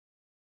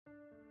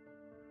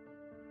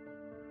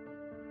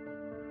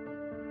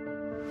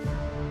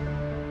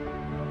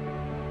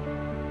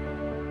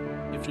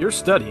If you're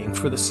studying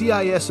for the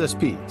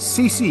CISSP,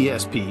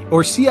 CCSP,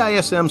 or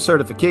CISM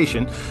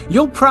certification,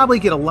 you'll probably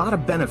get a lot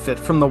of benefit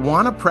from the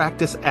Wanna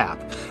Practice app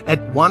at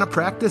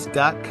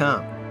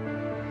wannapractice.com.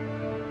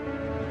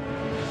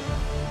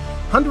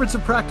 Hundreds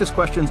of practice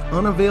questions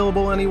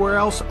unavailable anywhere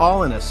else,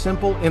 all in a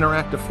simple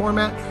interactive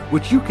format,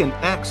 which you can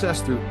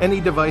access through any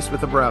device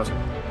with a browser.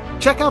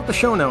 Check out the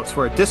show notes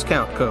for a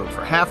discount code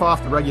for half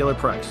off the regular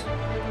price.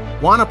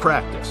 Wanna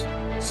Practice.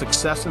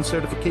 Success and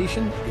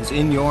certification is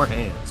in your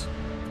hands.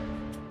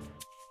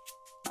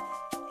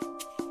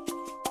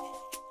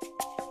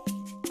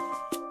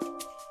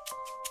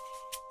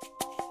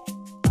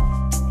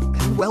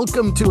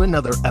 Welcome to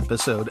another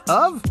episode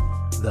of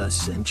The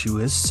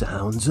Sensuous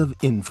Sounds of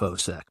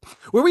InfoSec,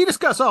 where we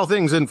discuss all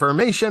things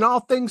information, all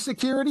things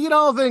security, and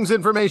all things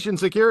information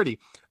security.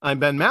 I'm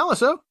Ben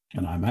Malisow.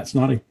 And I'm Matt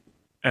Snoddy.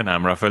 And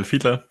I'm Raphael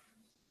Fiedler.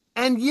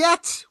 And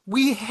yet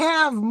we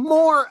have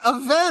more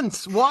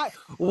events.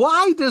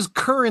 Why does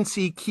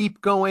currency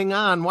keep going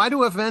on? Why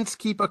do events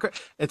keep occurring?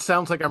 It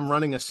sounds like I'm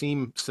running a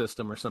SEAM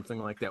system or something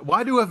like that.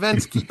 Why do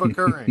events keep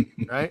occurring,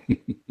 right?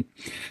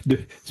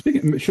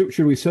 Speaking,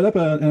 should we set up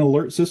an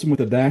alert system with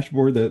a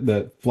dashboard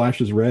that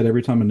flashes red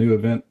every time a new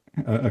event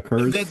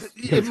occurs?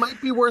 It might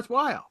be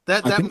worthwhile.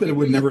 I think that it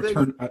would never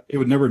turn. It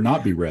would never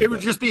not be red. It would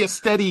just be a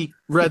steady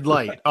red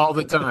light all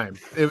the time.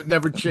 It would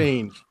never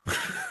change.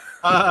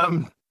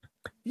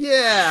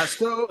 Yeah,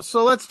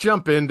 so let's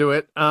jump into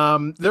it.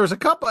 There's a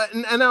couple,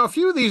 and now a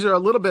few of these are a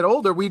little bit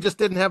older. We just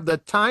didn't have the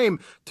time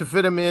to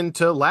fit them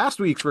into last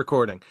week's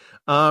recording.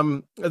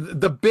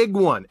 The big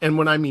one, and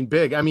when I mean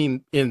big, I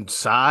mean in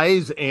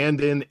size and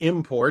in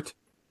import,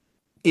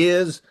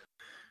 is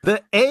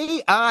the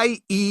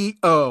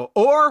AIEO,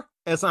 or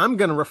as I'm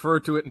going to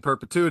refer to it in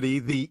perpetuity,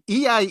 the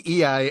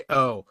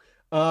EIEIO.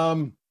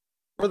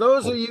 For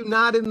those of you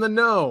not in the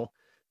know,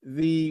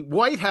 the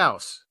White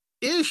House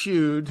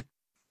issued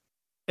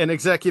an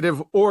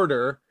executive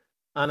order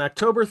on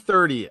October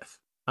 30th.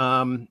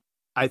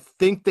 I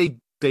think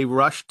they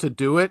rushed to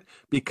do it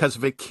because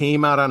if it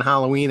came out on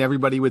Halloween,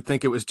 everybody would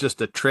think it was just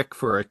a trick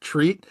for a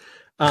treat.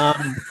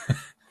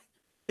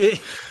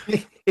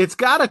 It's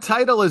got a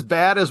title as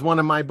bad as one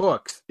of my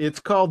books.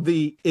 It's called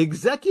the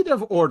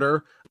Executive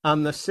Order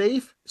on the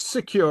Safe,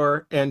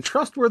 Secure, and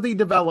Trustworthy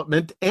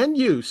Development and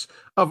Use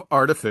of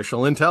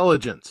Artificial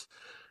Intelligence.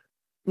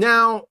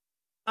 Now,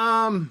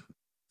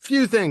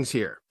 few things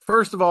here.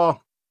 First of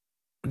all,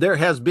 there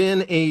has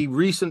been a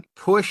recent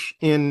push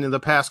in the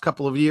past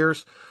couple of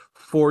years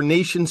for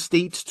nation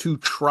states to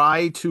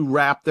try to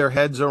wrap their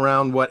heads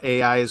around what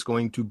AI is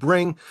going to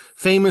bring.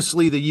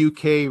 Famously, the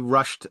UK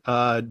rushed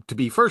to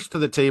be first to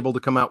the table to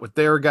come out with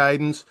their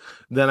guidance.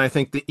 Then I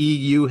think the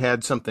EU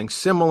had something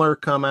similar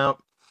come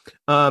out.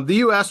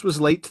 The US was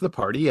late to the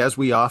party, as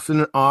we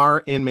often are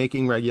in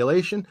making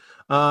regulation,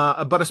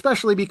 but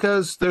especially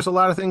because there's a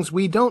lot of things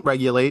we don't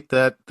regulate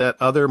that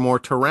other more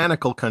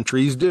tyrannical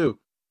countries do.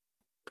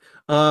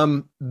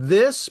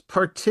 This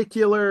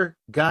particular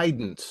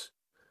guidance,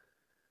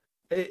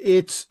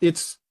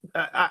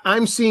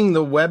 I'm seeing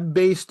the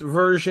web-based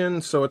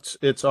version, so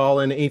it's all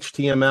in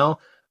HTML.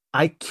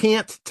 I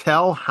can't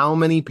tell how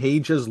many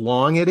pages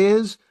long it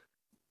is,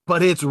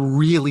 but it's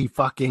really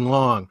fucking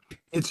long.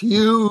 It's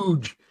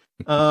huge.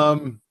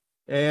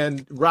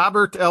 And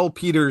Robert L.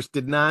 Peters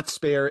did not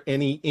spare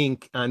any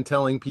ink on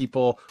telling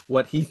people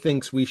what he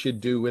thinks we should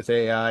do with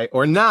AI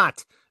or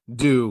not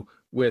do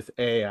with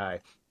AI.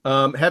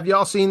 Have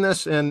y'all seen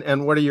this,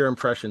 and what are your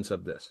impressions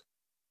of this?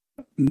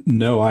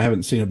 No, I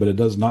haven't seen it, but it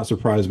does not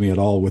surprise me at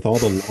all. With all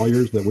the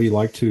lawyers that we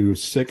like to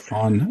sick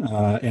on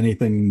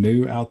anything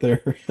new out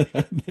there,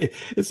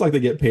 it's like they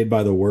get paid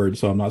by the word,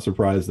 so I'm not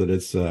surprised that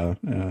it's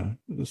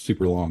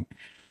super long.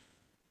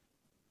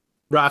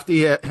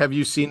 Rafti, have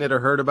you seen it or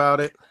heard about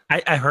it?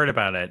 I heard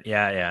about it.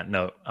 Yeah.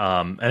 No.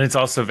 And it's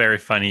also very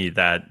funny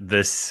that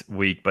this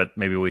week, but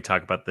maybe we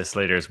talk about this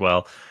later as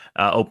well.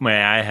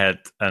 OpenAI had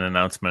an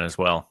announcement as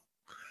well.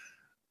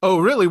 Oh,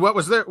 really? What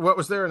was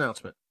their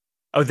announcement?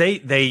 Oh,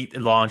 they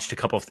launched a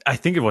couple of, I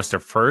think it was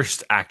their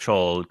first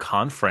actual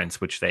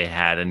conference, which they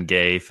had and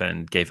gave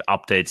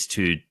updates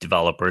to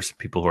developers,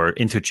 people who are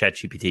into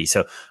ChatGPT.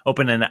 So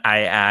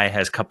OpenAI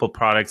has a couple of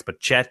products, but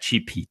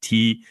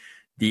ChatGPT,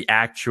 the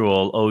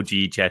actual OG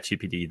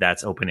ChatGPT,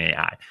 that's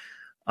OpenAI.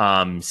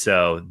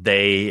 So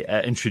they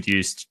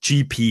introduced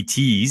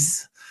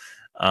GPTs,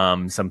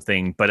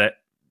 something, but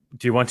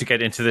do you want to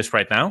get into this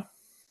right now?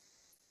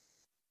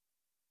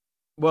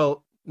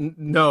 Well,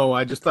 no,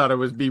 I just thought it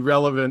would be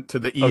relevant to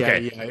the EIEIO.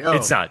 Okay.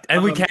 It's not.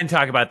 And we can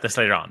talk about this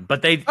later on.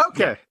 But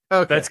Okay.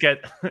 Let's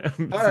get...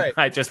 All right.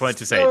 I just wanted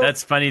to say,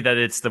 that's funny that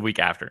it's the week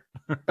after.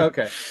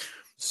 Okay.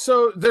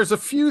 So there's a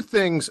few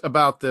things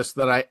about this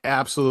that I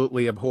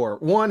absolutely abhor.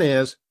 One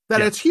is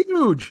that it's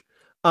huge.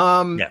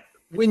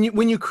 When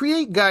you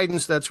create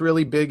guidance that's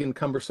really big and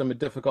cumbersome and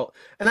difficult,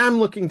 and I'm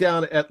looking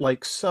down at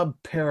like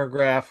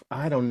sub-paragraph,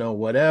 I don't know,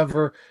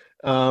 whatever,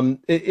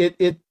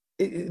 it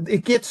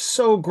gets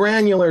so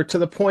granular to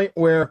the point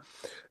where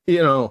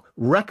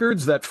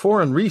records that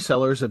foreign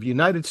resellers of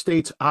United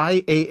States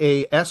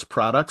IAAS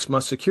products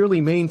must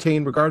securely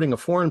maintain regarding a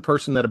foreign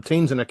person that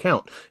obtains an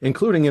account,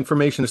 including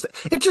information.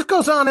 It just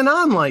goes on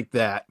like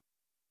that.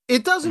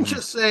 It doesn't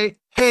just say,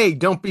 hey,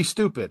 don't be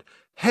stupid.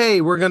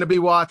 Hey, we're going to be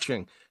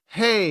watching.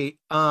 Hey,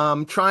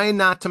 try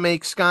not to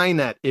make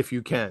Skynet if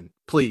you can,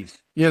 please.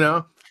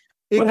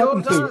 What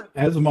happened to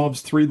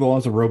Asimov's 3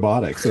 laws of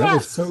robotics? That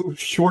was so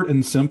short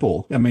and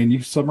simple. I mean,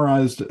 you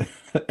summarized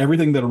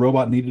everything that a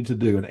robot needed to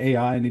do, an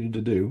AI needed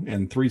to do,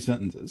 in 3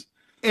 sentences.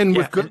 And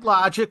with good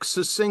logic,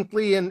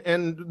 succinctly, and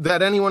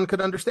that anyone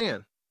could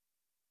understand.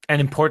 And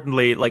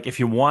importantly, like if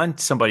you want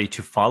somebody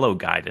to follow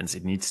guidance,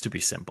 it needs to be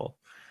simple.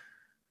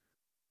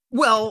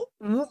 Well,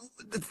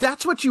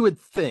 that's what you would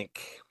think.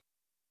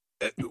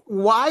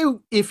 Why,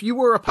 if you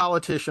were a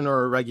politician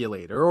or a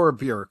regulator or a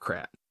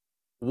bureaucrat,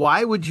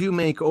 why would you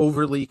make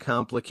overly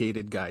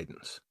complicated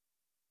guidance?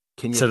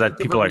 So that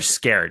people are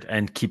scared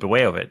and keep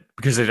away of it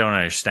because they don't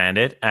understand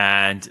it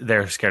and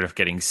they're scared of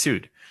getting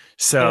sued.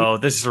 So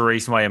this is the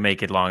reason why I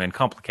make it long and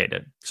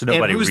complicated. So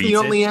nobody reads it. Who's the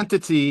only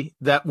entity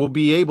that will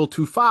be able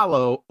to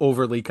follow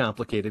overly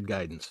complicated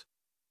guidance?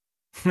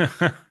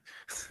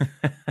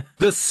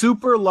 The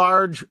super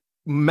large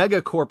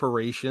mega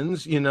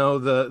corporations,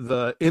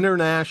 the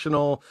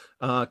international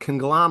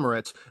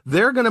conglomerates,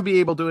 they're going to be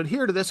able to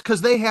adhere to this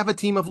because they have a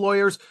team of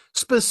lawyers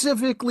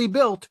specifically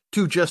built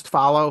to just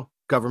follow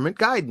government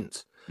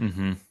guidance.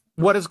 Mm-hmm.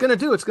 What it's going to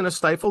do, it's going to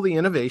stifle the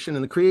innovation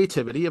and the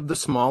creativity of the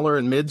smaller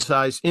and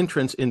mid-sized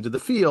entrants into the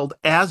field,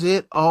 as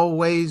it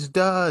always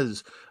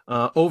does.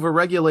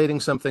 Over-regulating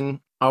something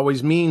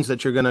always means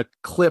that you're going to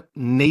clip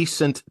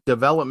nascent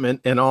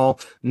development and all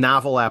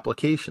novel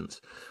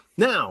applications.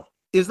 Now,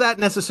 is that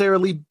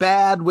necessarily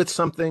bad with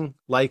something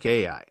like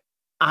AI?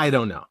 I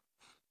don't know.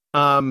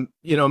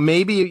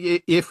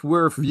 Maybe if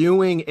we're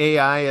viewing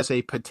AI as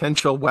a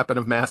potential weapon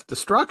of mass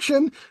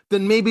destruction,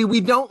 then maybe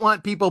we don't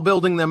want people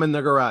building them in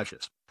their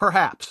garages.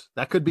 Perhaps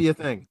that could be a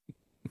thing.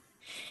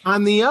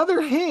 On the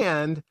other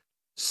hand,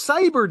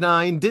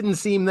 Cyberdyne didn't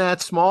seem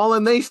that small,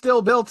 and they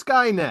still built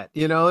Skynet.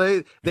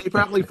 They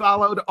probably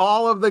followed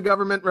all of the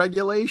government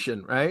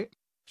regulation, right?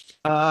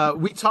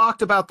 We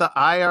talked about the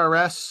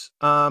IRS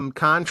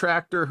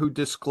contractor who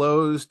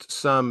disclosed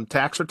some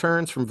tax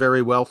returns from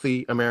very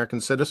wealthy American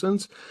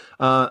citizens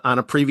on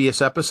a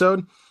previous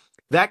episode.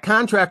 That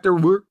contractor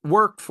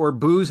worked for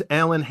Booz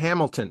Allen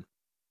Hamilton,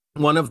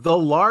 one of the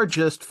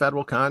largest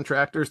federal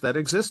contractors that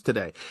exist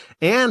today.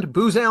 And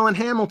Booz Allen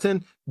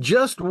Hamilton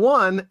just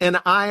won an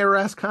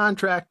IRS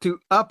contract to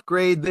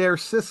upgrade their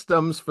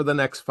systems for the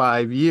next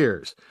 5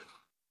 years.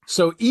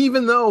 So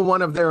even though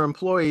one of their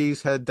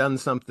employees had done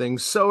something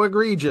so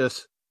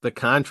egregious, the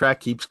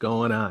contract keeps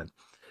going on.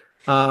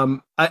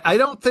 I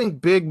don't think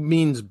big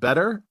means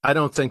better. I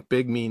don't think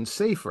big means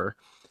safer.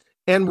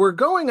 And we're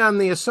going on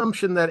the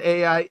assumption that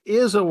AI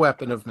is a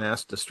weapon of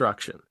mass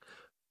destruction.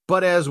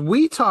 But as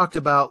we talked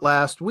about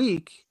last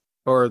week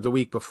or the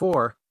week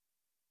before,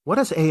 what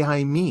does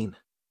AI mean?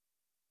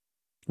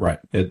 Right.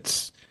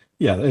 It's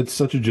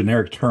such a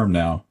generic term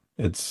now.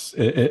 It's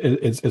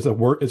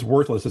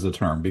worthless as a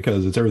term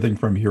because it's everything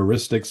from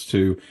heuristics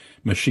to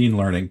machine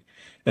learning.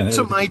 And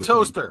so my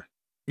toaster.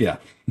 Yeah.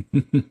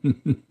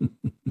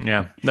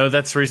 Yeah. No,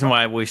 that's the reason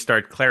why we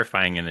start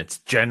clarifying, and it's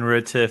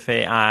generative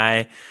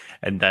AI,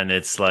 and then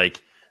it's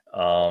like,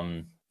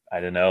 I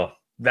don't know.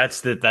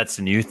 That's the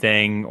new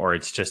thing, or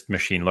it's just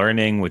machine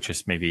learning, which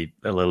is maybe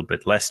a little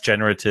bit less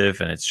generative,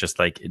 and it's just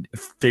like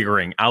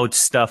figuring out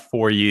stuff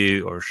for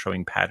you or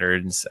showing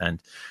patterns. And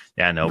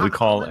we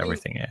call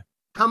everything AI.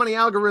 How many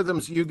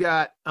algorithms you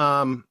got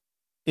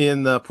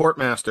in the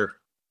Portmaster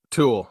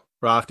tool,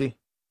 Rafty?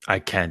 I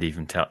can't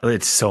even tell.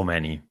 It's so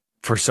many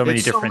for so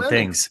many different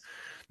things.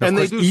 And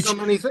they do so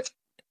many things.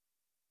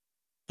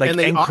 Like and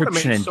they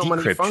encryption and so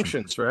decryption. Many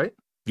functions, right?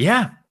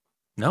 Yeah.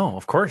 No,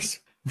 of course.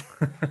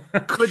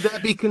 Could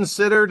that be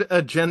considered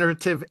a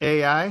generative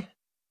AI?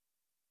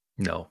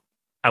 No,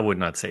 I would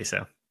not say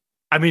so.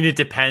 I mean, it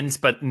depends,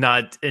 but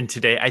not in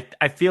today.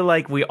 I feel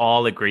like we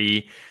all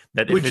agree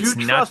that if it's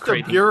not trust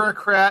a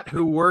bureaucrat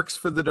who works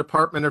for the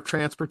Department of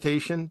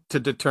Transportation to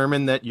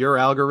determine that your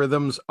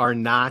algorithms are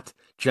not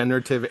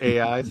generative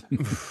AIs?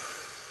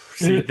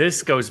 See,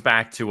 this goes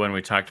back to when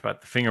we talked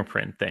about the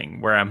fingerprint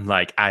thing, where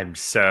I'm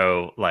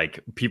so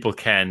people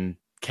can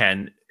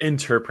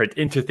interpret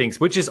into things,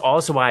 which is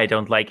also why I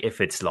don't like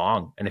if it's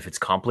long and if it's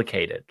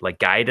complicated. Like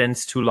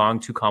guidance, too long,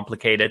 too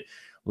complicated,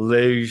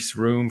 leaves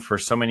room for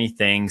so many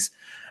things.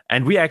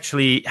 And we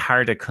actually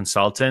hired a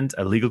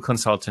legal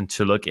consultant,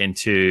 to look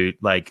into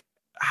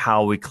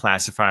how we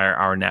classify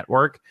our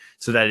network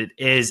so that it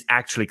is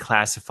actually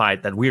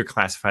classified, that we are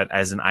classified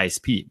as an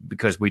ISP,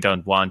 because we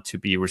don't want to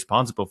be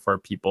responsible for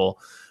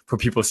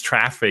people's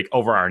traffic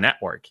over our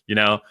network,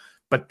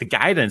 But the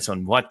guidance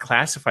on what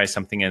classifies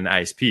something in an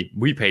ISP,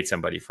 we paid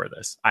somebody for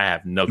this. I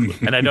have no clue,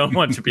 and I don't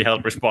want to be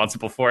held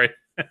responsible for it.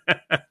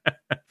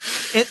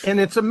 And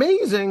it's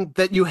amazing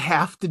that you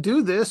have to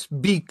do this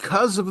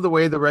because of the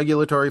way the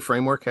regulatory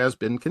framework has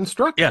been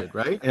constructed,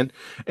 right?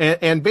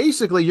 And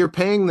basically, you're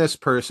paying this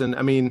person.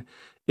 I mean,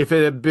 If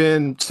it had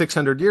been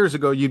 600 years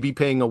ago, you'd be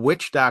paying a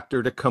witch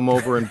doctor to come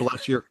over and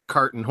bless your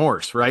cart and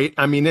horse, right?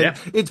 I mean,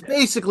 it's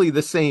basically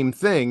the same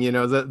thing. You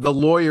know, the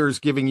lawyer's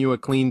giving you a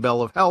clean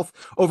bill of health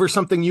over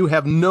something you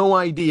have no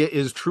idea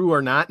is true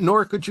or not,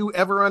 nor could you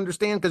ever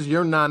understand because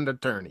you're not an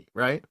attorney,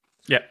 right?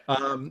 Yeah.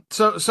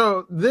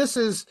 So this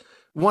is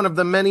one of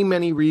the many,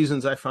 many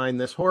reasons I find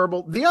this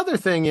horrible. The other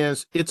thing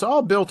is it's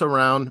all built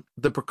around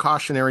the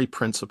precautionary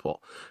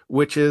principle,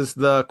 which is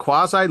the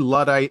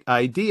quasi-Luddite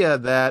idea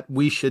that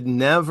we should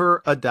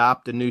never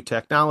adopt a new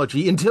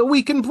technology until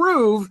we can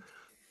prove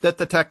that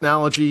the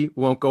technology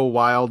won't go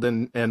wild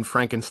and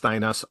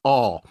Frankenstein us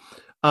all.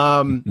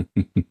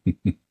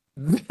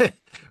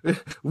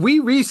 We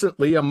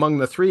recently, among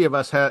the three of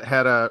us,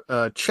 had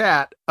a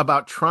chat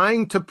about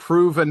trying to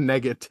prove a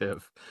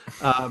negative.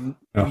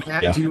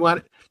 Matt,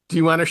 do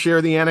you want to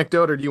share the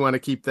anecdote, or do you want to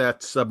keep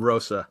that sub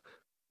rosa?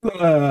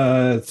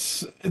 There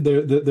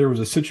was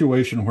a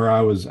situation where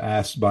I was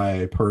asked by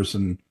a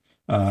person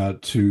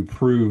to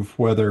prove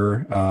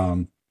whether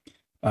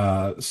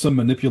some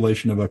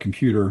manipulation of a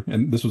computer,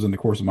 and this was in the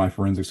course of my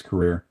forensics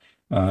career,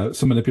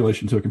 some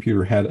manipulation to a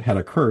computer had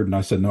occurred, and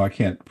I said, no, I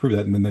can't prove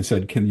that. And then they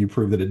said, can you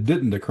prove that it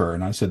didn't occur?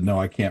 And I said, no,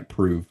 I can't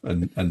prove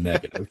a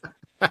negative.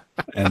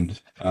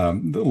 And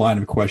the line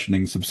of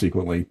questioning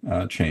subsequently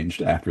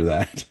changed after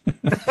that.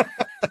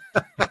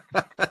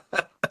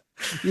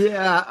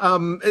 Yeah,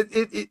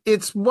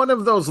 it's one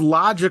of those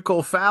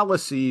logical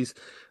fallacies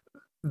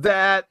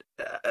that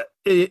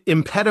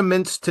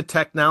impediments to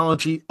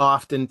technology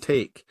often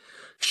take.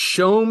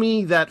 Show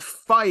me that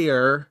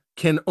fire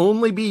can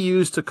only be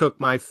used to cook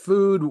my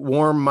food,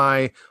 warm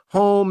my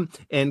home,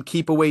 and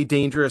keep away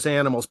dangerous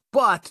animals,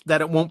 but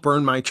that it won't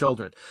burn my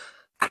children.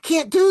 I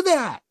can't do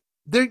that.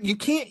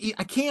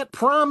 I can't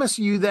promise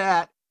you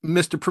that,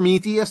 Mr.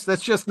 Prometheus.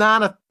 That's just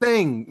not a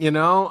thing, you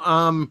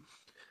know?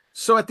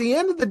 So at the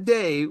end of the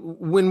day,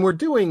 when we're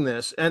doing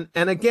this, and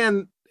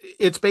again,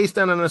 it's based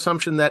on an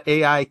assumption that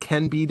AI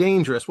can be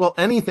dangerous. Well,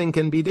 anything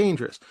can be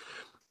dangerous.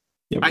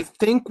 Yep. I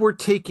think we're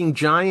taking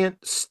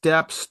giant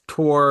steps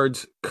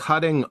towards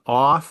cutting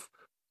off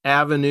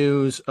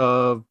avenues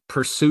of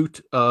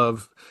pursuit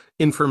of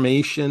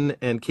information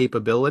and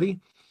capability.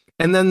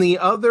 And then the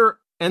other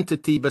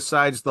entity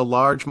besides the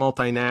large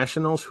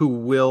multinationals who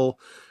will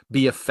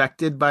be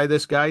affected by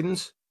this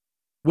guidance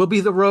will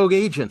be the rogue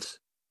agents.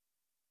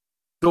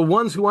 The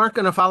ones who aren't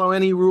going to follow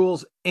any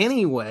rules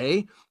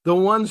anyway, the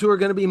ones who are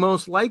going to be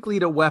most likely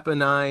to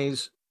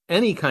weaponize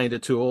any kind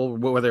of tool,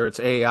 whether it's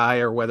AI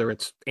or whether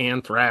it's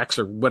anthrax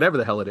or whatever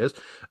the hell it is.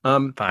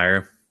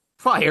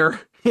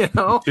 Fire, you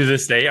know. To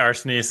this day,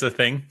 arson is a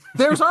thing.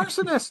 There's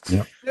arsonists.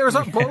 Yep. There's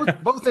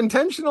both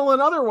intentional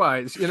and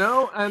otherwise, you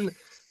know, and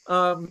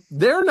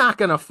they're not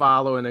going to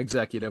follow an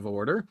executive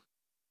order.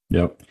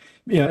 Yep.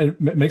 Yeah,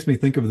 it makes me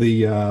think of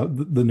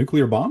the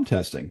nuclear bomb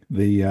testing,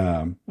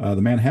 the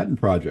Manhattan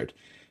Project.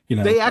 You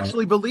know, they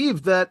actually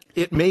believed that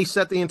it may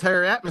set the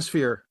entire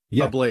atmosphere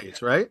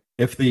ablaze, right?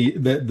 If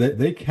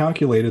they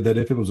calculated that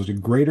if it was a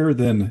greater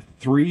than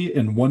 3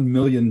 in 1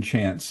 million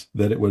chance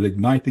that it would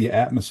ignite the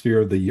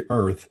atmosphere of the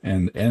Earth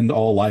and end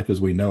all life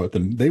as we know it,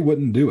 then they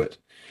wouldn't do it.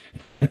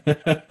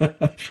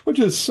 Which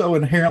is so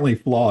inherently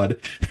flawed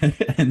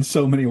in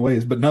so many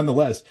ways, but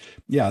nonetheless,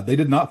 yeah, they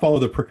did not follow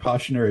the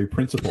precautionary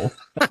principle.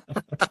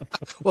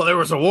 Well, there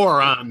was a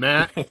war on,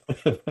 Matt.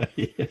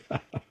 Yeah.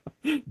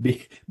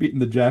 Beating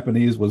the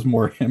Japanese was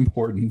more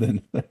important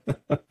than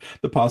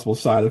the possible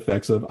side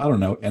effects of, I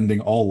don't know,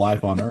 ending all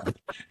life on Earth.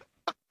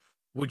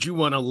 Would you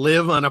want to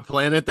live on a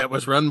planet that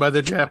was run by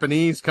the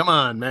Japanese? Come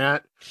on,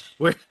 Matt.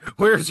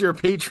 Where's your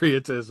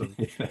patriotism?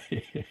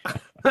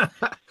 But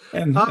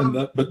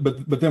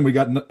then we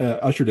got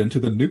ushered into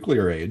the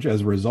nuclear age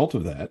as a result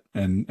of that,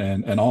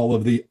 and all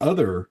of the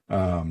other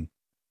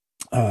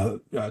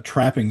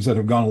trappings that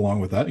have gone along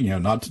with that. You know,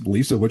 not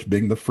least of which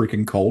being the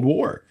freaking Cold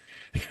War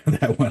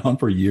that went on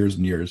for years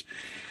and years.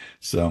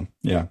 So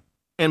yeah.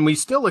 And we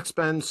still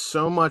expend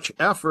so much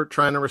effort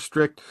trying to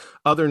restrict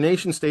other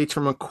nation states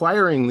from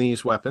acquiring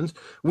these weapons,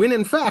 when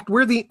in fact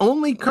we're the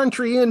only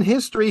country in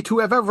history to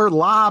have ever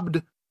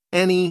lobbed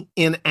any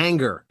in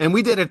anger, and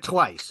we did it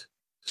twice.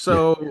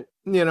 So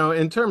you know,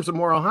 in terms of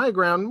moral high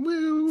ground,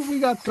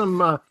 we got some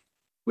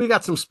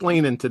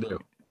splaining to do.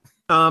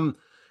 And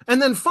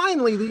then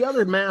finally, the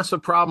other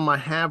massive problem I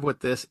have with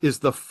this is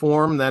the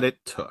form that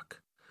it took.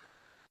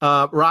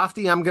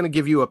 Rafti, I'm going to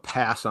give you a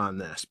pass on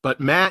this,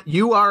 but Matt,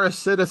 you are a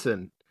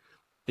citizen.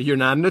 You're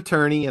not an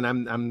attorney, and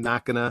I'm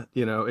not going to,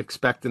 you know,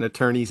 expect an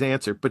attorney's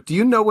answer. But do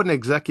you know what an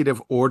executive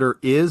order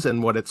is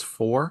and what it's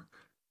for?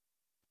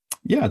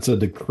 Yeah, it's a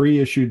decree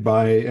issued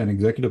by an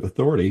executive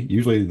authority.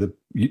 Usually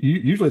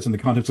it's in the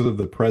context of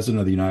the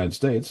president of the United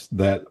States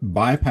that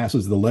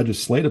bypasses the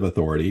legislative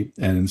authority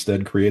and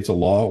instead creates a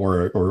law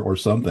or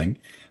something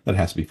that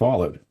has to be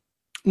followed.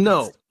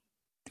 No.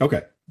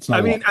 Okay. It's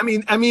not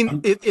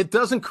it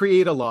doesn't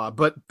create a law,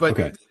 but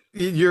okay.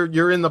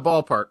 You're in the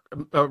ballpark.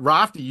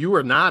 Rafti, you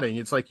are nodding.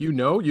 It's like, you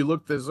know, you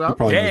looked this up.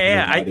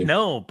 Yeah, I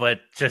know, but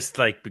just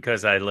like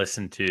because I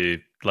listened to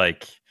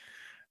like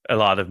a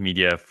lot of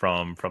media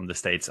from the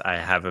States, I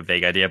have a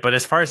vague idea. But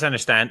as far as I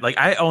understand, like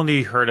I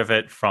only heard of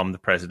it from the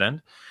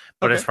president.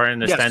 But as Okay. far as I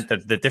understand, Yes.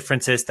 that the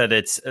difference is that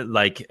it's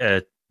like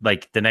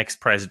the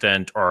next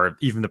president or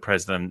even the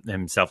president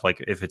himself,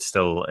 like if it's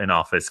still in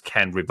office,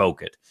 can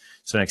revoke it.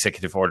 So an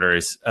executive order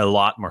is a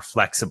lot more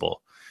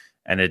flexible,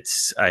 and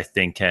it's, I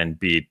think, can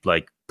be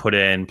like put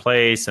in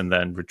place and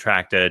then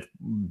retracted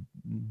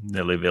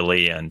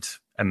nilly-willy and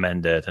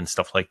amended and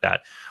stuff like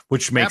that,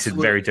 which makes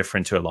Absolutely. it very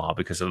different to a law,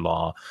 because a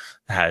law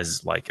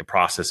has like a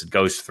process it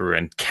goes through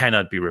and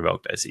cannot be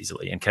revoked as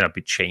easily and cannot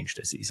be changed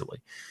as easily.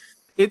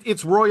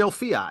 It's royal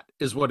fiat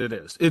is what it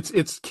is.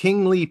 It's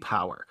kingly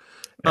power.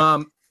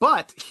 Yeah.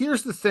 But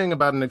here's the thing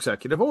about an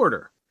executive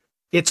order.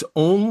 It's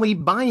only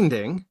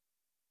binding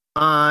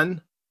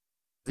on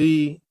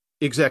the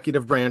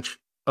executive branch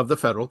of the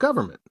federal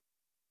government.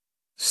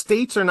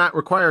 States are not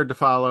required to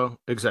follow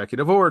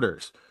executive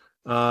orders.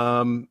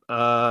 Local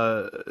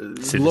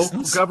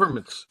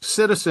governments,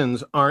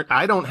 citizens aren't.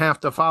 I don't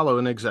have to follow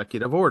an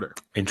executive order.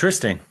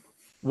 Interesting.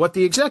 What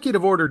the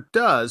executive order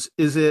does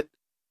is it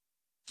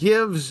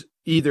gives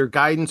either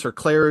guidance or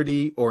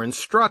clarity or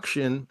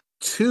instruction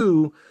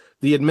to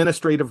the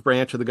administrative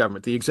branch of the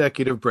government, the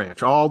executive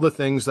branch, all the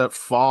things that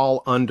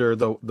fall under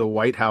the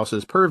White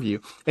House's purview,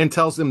 and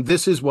tells them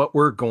this is what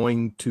we're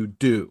going to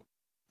do,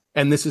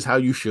 and this is how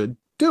you should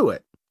do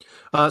it.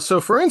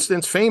 So, for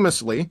instance,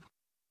 famously,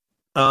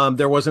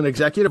 there was an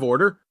executive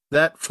order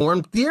that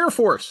formed the Air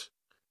Force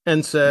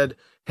and said,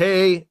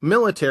 hey,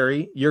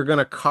 military, you're going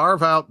to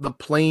carve out the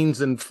planes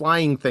and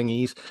flying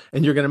thingies,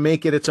 and you're going to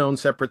make it its own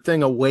separate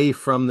thing away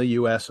from the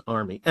U.S.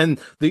 Army. And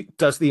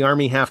does the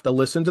Army have to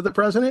listen to the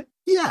president?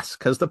 Yes,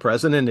 because the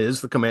president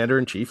is the commander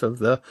in chief of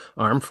the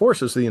armed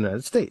forces of the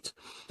United States.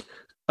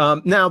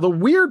 Now, the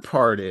weird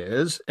part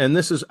is, and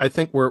this is, I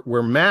think,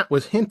 where Matt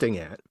was hinting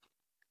at,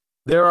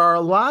 there are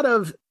a lot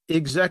of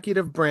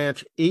executive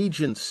branch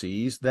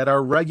agencies that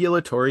are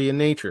regulatory in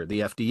nature, the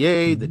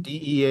FDA, the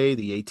DEA,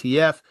 the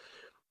ATF.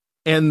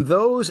 And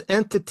those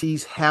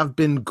entities have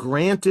been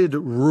granted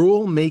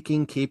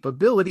rule-making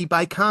capability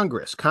by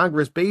Congress.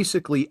 Congress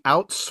basically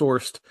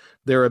outsourced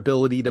their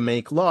ability to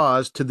make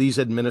laws to these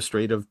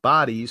administrative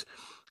bodies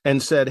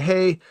and said,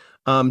 hey,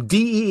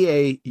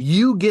 DEA,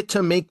 you get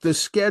to make the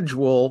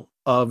schedule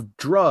of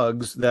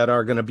drugs that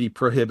are going to be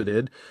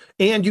prohibited,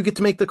 and you get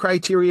to make the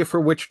criteria for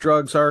which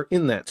drugs are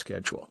in that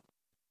schedule.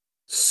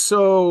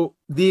 So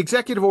the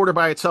executive order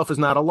by itself is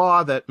not a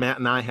law that Matt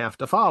and I have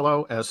to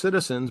follow as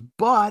citizens,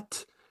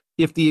 but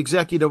if the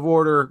executive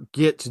order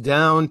gets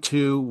down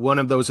to one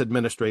of those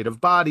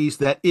administrative bodies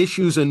that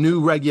issues a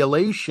new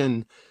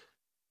regulation,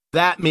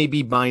 that may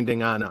be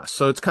binding on us.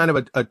 So it's kind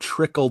of a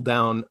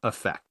trickle-down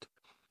effect.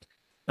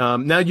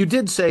 Now, you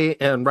did say,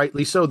 and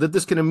rightly so, that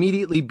this can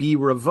immediately be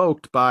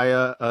revoked by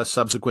a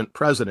subsequent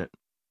president.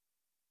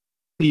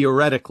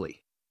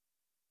 Theoretically,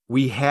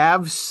 we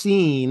have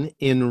seen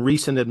in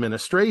recent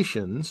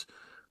administrations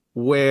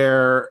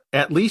where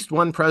at least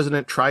one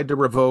president tried to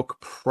revoke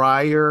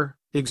prior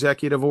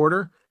executive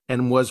order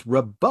and was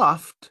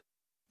rebuffed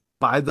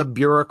by the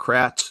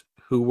bureaucrats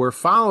who were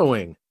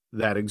following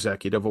that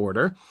executive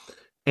order,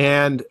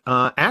 and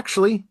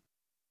actually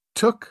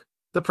took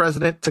the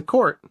president to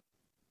court,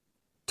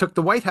 took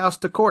the White House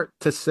to court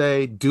to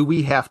say, do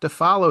we have to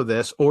follow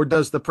this, or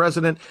does the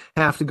president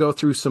have to go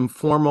through some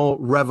formal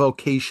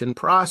revocation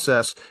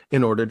process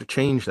in order to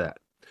change that?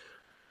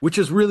 Which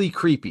is really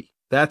creepy.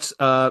 That's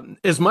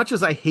as much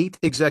as I hate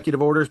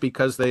executive orders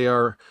because they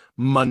are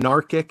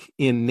monarchic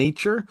in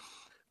nature.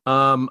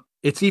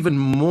 It's even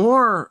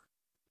more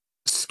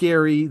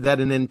scary that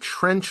an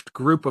entrenched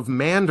group of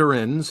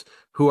mandarins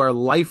who are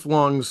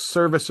lifelong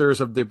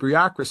servicers of the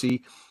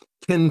bureaucracy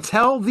can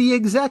tell the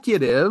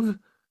executive,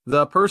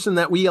 the person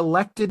that we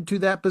elected to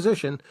that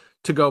position,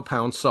 to go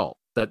pound salt,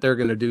 that they're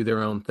going to do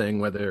their own thing,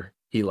 whether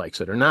he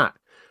likes it or not.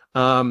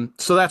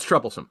 So that's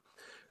troublesome.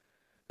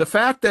 The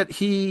fact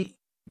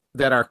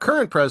that our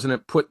current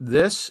president put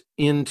this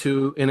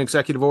into an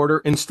executive order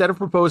instead of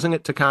proposing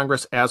it to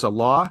Congress as a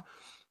law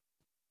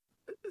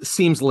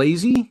seems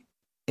lazy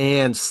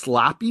and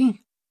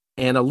sloppy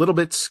and a little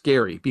bit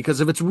scary,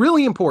 because if it's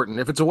really important,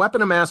 if it's a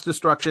weapon of mass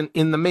destruction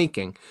in the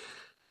making,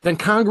 then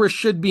Congress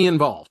should be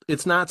involved.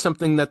 It's not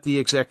something that the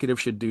executive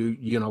should do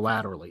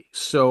unilaterally.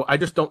 So I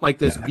just don't like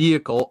this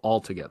vehicle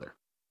altogether.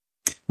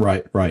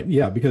 Right.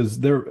 Yeah, because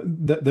there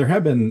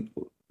have been,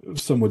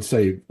 some would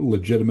say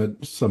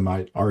legitimate, some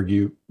might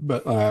argue,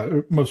 but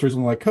most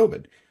recently, like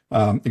COVID,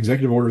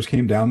 executive orders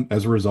came down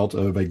as a result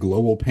of a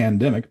global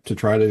pandemic to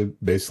try to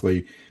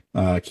basically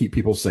keep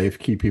people safe,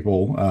 keep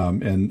people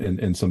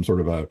in some sort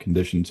of a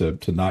condition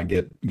to not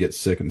get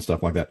sick and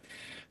stuff like that.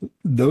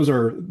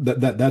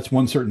 That's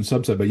one certain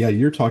subset. But yeah,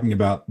 you're talking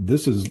about,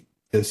 this is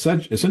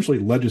essentially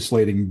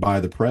legislating by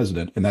the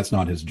president, and that's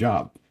not his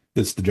job.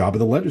 It's the job of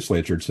the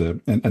legislature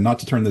to, and not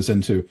to turn this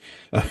into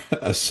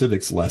a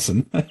civics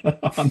lesson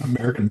on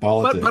American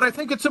politics. But I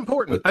think it's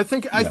important. I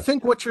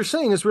think what you're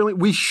saying is really,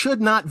 we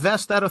should not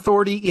vest that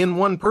authority in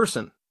one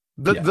person.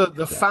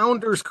 The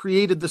founders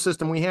created the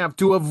system we have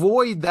to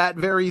avoid that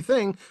very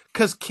thing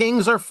because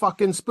kings are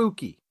fucking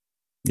spooky.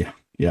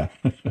 Yeah.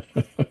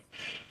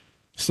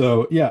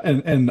 So, yeah,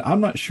 and I'm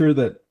not sure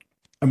that,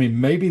 I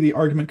mean, maybe the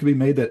argument could be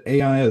made that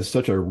AI is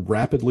such a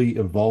rapidly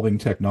evolving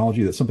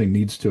technology that something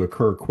needs to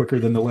occur quicker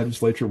than the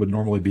legislature would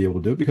normally be able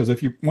to do. Because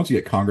once you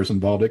get Congress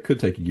involved, it could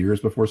take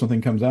years before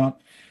something comes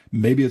out.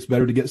 Maybe it's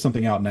better to get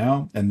something out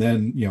now and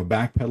then,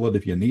 backpedal it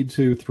if you need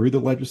to through the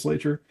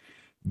legislature.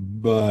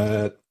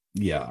 But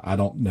yeah, I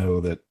don't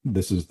know that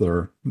this is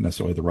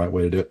necessarily the right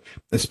way to do it.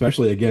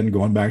 Especially, again,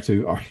 going back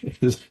to,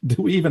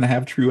 do we even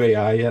have true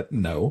AI yet?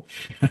 No.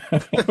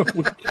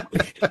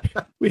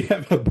 We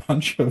have a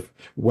bunch of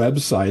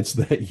websites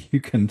that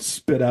you can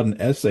spit out an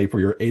essay for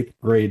your 8th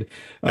grade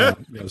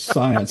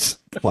science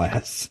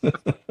class.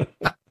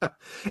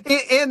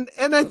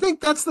 And I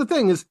think that's the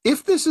thing is,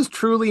 if this is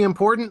truly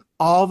important,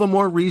 all the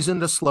more reason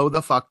to slow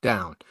the fuck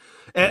down.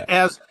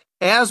 Yeah.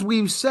 As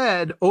we've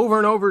said over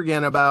and over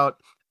again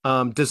about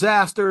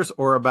disasters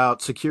or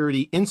about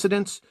security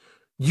incidents,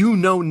 you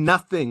know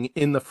nothing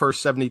in the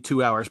first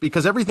 72 hours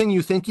because everything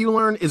you think you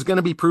learn is going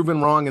to be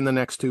proven wrong in the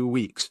next 2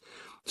 weeks.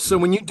 So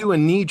when you do a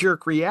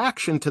knee-jerk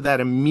reaction to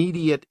that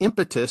immediate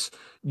impetus,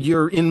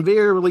 you're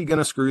invariably going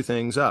to screw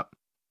things up.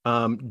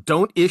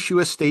 Don't issue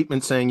a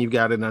statement saying you've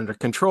got it under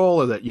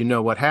control or that you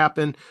know what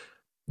happened.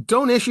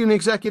 Don't issue an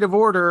executive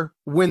order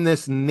when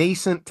this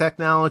nascent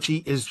technology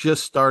is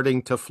just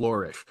starting to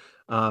flourish.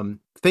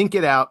 Think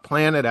it out,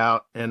 plan it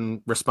out,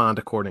 and respond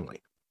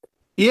accordingly.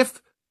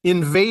 If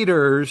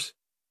invaders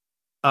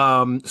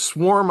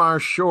swarm our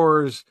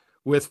shores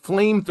with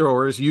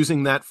flamethrowers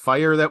using that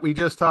fire that we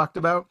just talked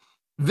about,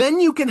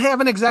 then you can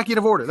have an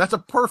executive order. That's a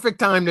perfect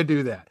time to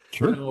do that.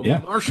 Sure.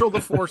 Yeah. Marshal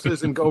the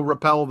forces and go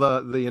repel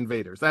the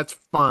invaders. That's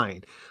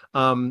fine.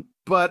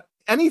 But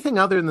anything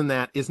other than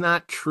that is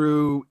not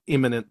true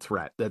imminent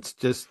threat. That's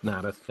just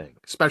not a thing,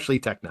 especially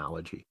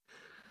technology.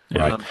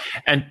 Right.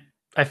 And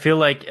I feel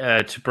like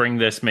to bring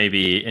this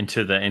maybe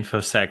into the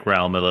InfoSec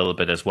realm a little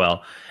bit as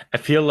well, I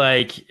feel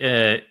like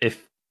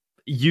if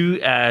you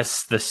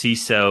as the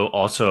CISO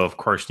also, of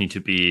course, need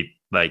to be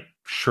like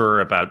sure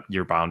about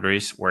your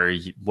boundaries,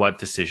 what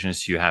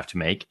decisions you have to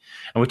make.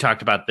 And we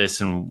talked about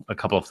this in a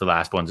couple of the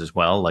last ones as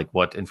well, like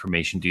what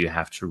information do you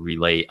have to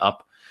relay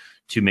up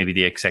to maybe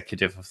the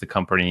executive of the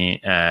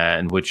company,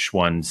 and which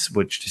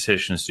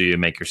decisions do you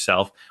make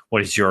yourself?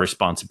 What is your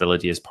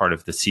responsibility as part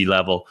of the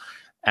C-level?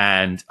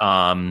 And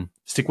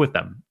stick with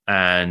them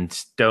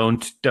and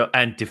don't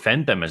and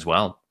defend them as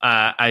well.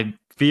 I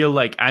feel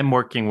like I'm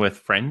working with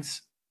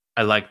friends.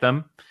 I like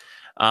them.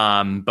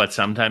 But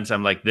sometimes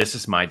I'm like, this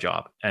is my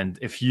job. And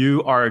if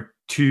you're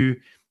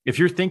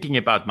thinking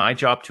about my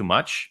job too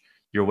much,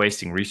 you're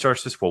wasting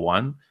resources for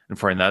one. And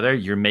for another,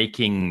 you're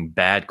making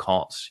bad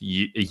calls.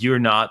 You're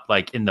not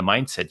like in the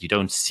mindset. You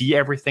don't see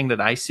everything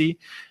that I see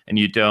and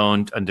you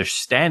don't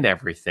understand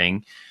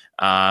everything.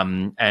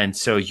 And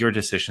so your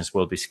decisions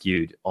will be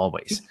skewed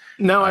always.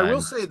 Now, I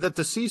will say that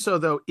the CISO,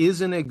 though,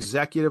 is an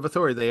executive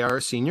authority. They are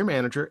a senior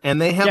manager,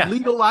 and they have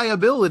legal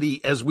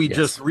liability, as we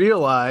just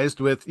realized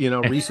with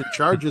recent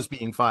charges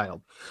being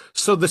filed.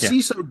 So the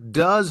CISO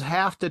does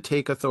have to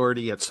take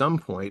authority at some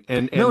point.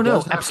 And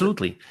no,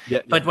 absolutely.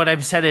 But what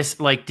I've said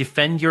is like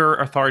defend your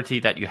authority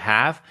that you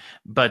have,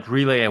 but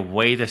relay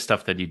away the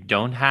stuff that you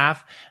don't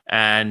have,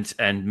 and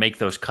make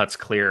those cuts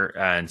clear.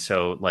 And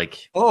so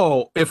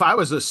if I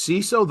was a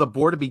CISO, the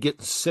board would be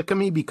getting sick of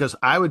me because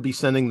I would be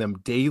sending them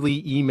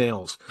daily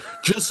emails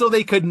just so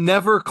they could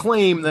never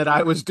claim that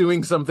I was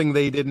doing something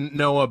they didn't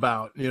know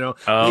about. They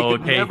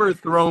could never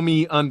throw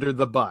me under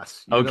the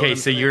bus. Okay,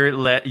 so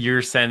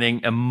you're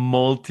sending a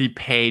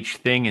multi-page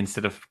thing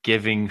instead of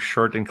giving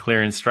short and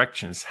clear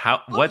instructions.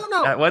 What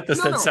does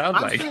that sound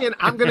like?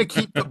 I'm going to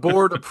keep the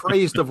board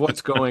appraised of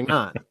what's going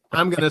on.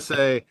 I'm going to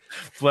say,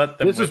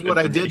 this is what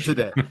I did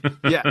today.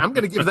 Yeah, I'm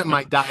going to give them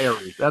my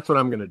diary. That's what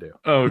I'm going to do.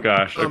 Oh,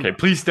 gosh. Okay,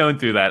 please don't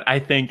do that. I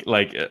think,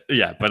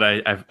 but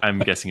I'm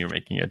guessing you're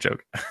making a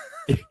joke.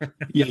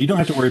 Yeah, you don't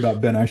have to worry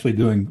about Ben actually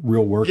doing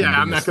real work. Yeah,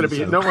 I'm not going to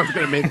be. No one's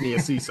going to make me a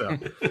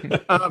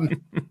CISO.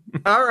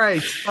 All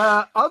right.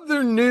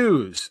 Other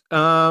news.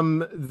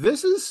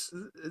 This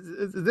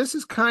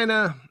is kind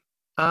of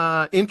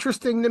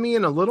interesting to me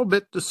and a little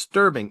bit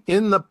disturbing.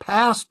 In the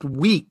past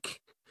week,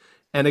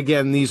 and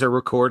again, these are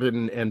recorded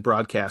and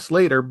broadcast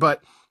later,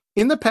 but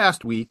in the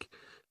past week,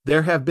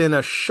 there have been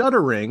a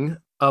shuttering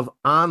of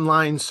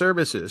online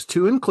services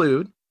to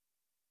include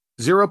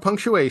Zero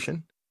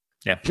Punctuation,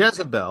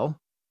 Jezebel,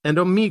 and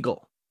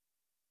Omegle.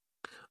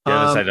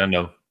 I don't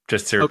know.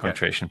 Just Zero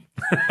Punctuation.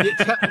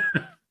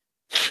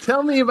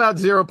 Tell me about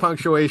Zero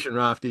Punctuation,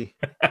 Rafti.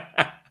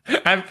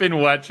 I've been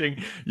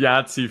watching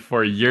Yahtzee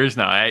for years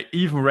now. I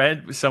even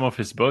read some of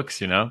his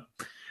books, Me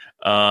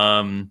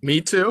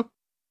too.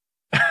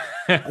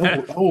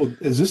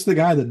 Is this the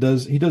guy that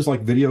does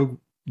like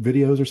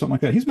videos or something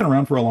like that? He's been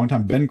around for a long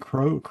time. Ben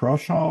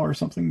Crawshaw or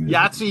something.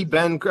 Yahtzee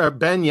Ben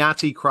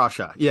Yahtzee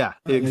Crawshaw. Yeah,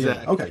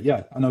 exactly. Okay,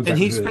 yeah, I know exactly. And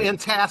he's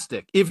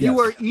fantastic. If you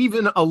are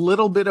even a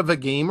little bit of a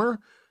gamer,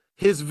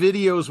 his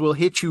videos will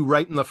hit you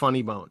right in the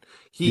funny bone.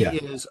 He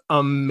is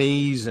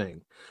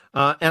amazing.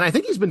 And I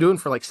think he's been doing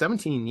it for like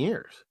 17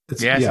 years.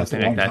 It's a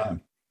long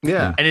time.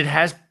 Yeah. And it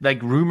has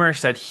like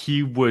rumors that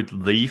he would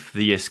leave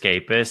The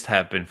Escapist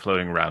have been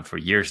floating around for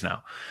years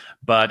now.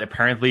 But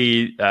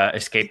apparently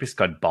Escapist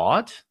got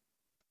bought.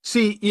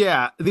 See,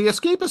 yeah, The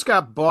Escapist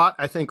got bought,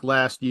 I think,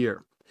 last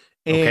year.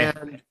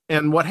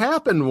 And what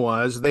happened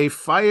was they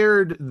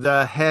fired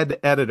the head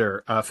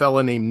editor, a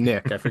fella named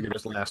Nick. I forget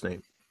his last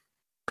name.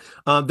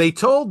 They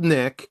told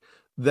Nick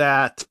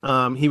that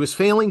he was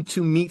failing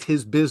to meet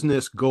his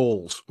business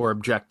goals or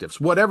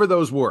objectives, whatever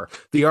those were.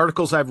 The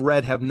articles I've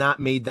read have not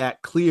made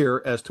that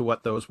clear as to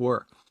what those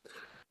were.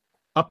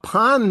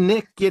 Upon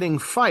Nick getting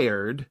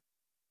fired,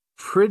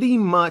 pretty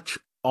much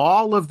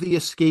all of the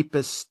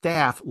Escapist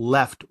staff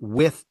left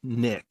with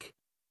Nick.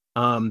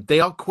 They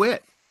all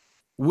quit,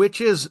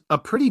 which is a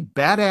pretty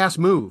badass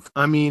move.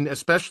 I mean,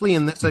 especially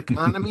in this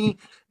economy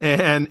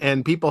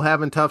and people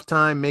having tough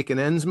time making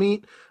ends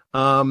meet.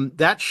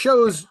 That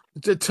shows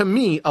to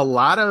me a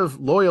lot of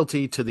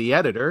loyalty to the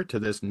editor, to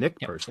this Nick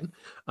person,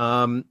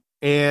 and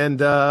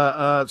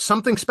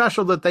something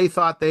special that they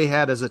thought they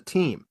had as a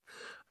team.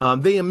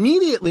 They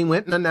immediately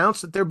went and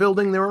announced that they're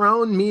building their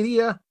own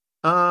media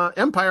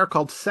empire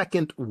called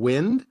Second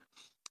Wind.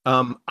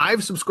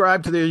 I've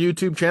subscribed to their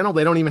YouTube channel.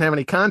 They don't even have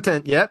any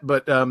content yet,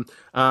 but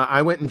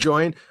I went and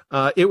joined.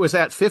 It was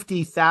at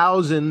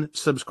 50,000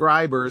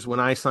 subscribers when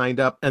I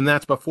signed up, and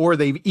that's before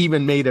they've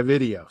even made a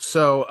video.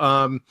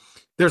 So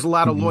there's a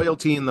lot of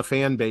loyalty in the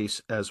fan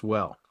base as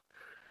well.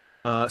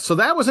 So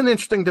that was an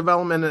interesting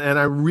development, and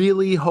I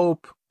really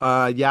hope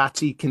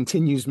Yahtzee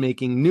continues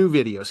making new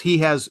videos.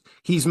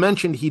 He's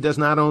mentioned he does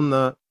not own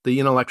the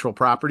intellectual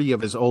property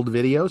of his old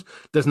videos,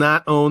 does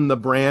not own the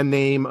brand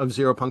name of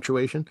Zero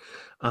Punctuation,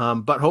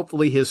 but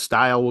hopefully his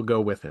style will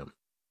go with him.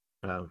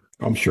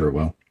 I'm sure it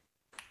will.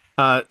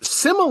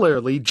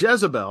 Similarly,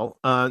 Jezebel.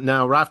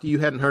 Now, Rafti, you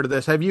hadn't heard of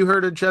this. Have you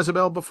heard of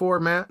Jezebel before,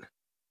 Matt?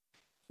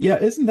 Yeah,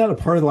 isn't that a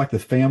part of like the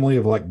family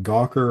of like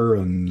Gawker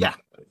and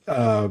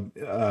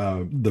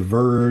The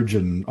Verge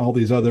and all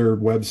these other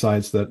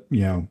websites that,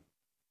 you know,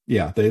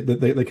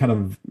 they kind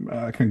of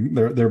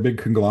they're a big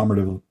conglomerate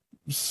of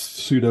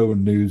pseudo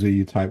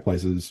newsy type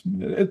places.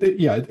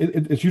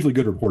 It's usually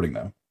good reporting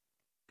though.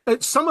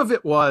 Some of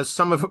it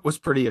was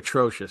pretty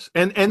atrocious,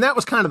 and that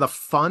was kind of the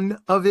fun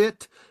of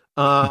it.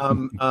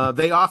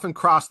 They often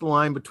cross the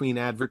line between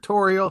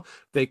advertorial.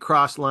 They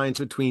cross lines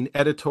between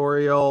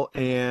editorial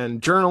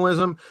and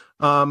journalism.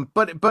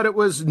 But it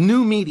was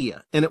new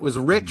media, and it was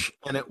rich,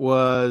 and it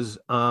was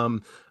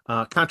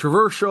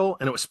controversial,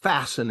 and it was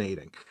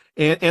fascinating.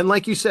 And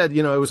like you said,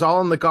 you know, it was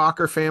all in the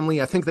Gawker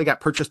family. I think they got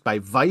purchased by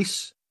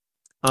Vice,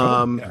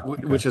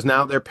 which is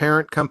now their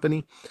parent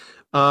company.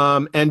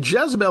 And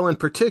Jezebel in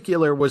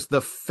particular was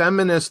the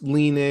feminist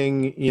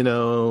leaning, you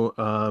know,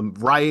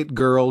 riot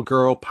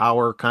girl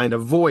power kind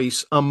of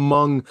voice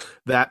among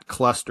that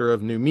cluster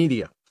of new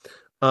media.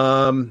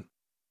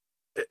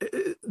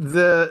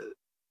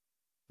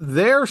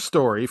 Their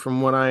story,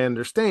 from what I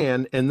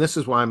understand, and this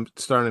is why I'm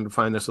starting to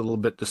find this a little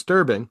bit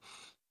disturbing,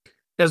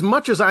 as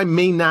much as I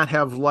may not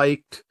have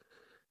liked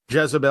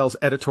Jezebel's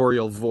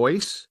editorial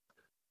voice,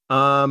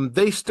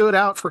 they stood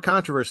out for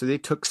controversy. They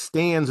took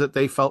stands that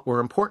they felt were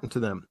important to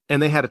them. And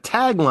they had a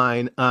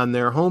tagline on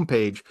their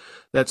homepage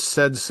that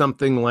said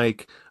something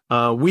like,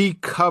 we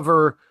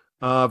cover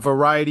a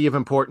variety of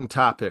important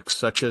topics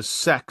such as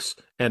sex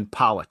and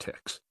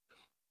politics.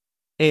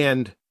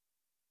 And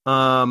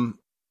from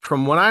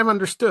what I've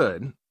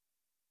understood,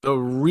 the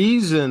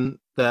reason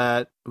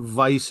that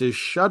Vice is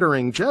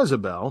shuttering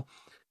Jezebel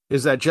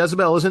is that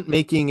Jezebel isn't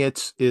making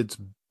its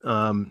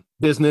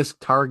business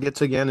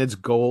targets again, its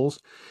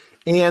goals,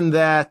 and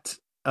that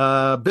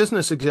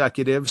business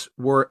executives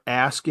were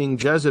asking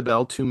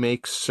Jezebel to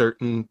make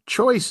certain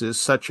choices,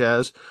 such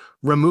as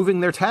removing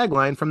their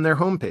tagline from their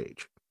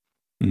homepage,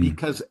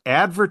 because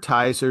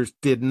advertisers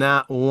did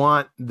not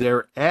want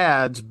their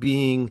ads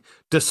being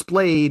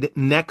displayed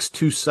next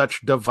to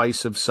such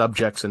divisive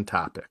subjects and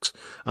topics,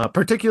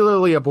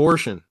 particularly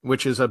abortion,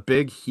 which is a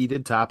big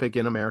heated topic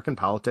in American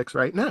politics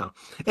right now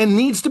and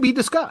needs to be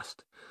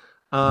discussed.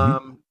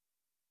 I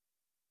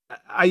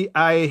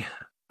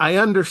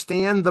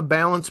understand the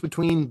balance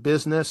between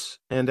business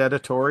and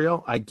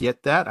editorial. I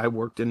get that. I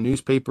worked in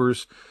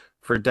newspapers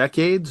for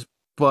decades,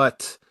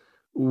 but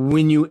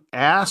when you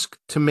ask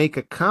to make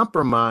a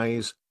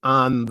compromise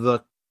on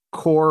the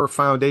core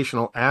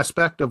foundational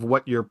aspect of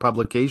what your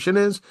publication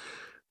is,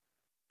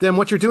 then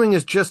what you're doing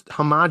is just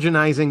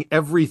homogenizing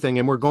everything,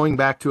 and we're going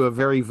back to a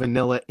very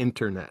vanilla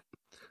internet.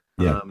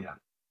 I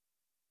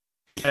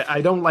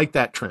don't like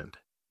that trend.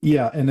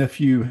 Yeah, and if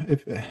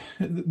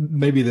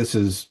maybe this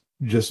is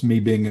just me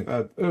being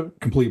a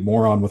complete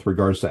moron with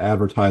regards to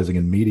advertising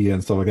and media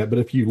and stuff like that, but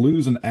if you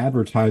lose an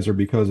advertiser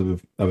because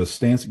of a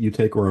stance that you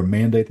take or a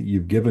mandate that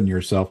you've given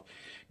yourself,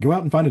 go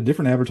out and find a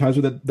different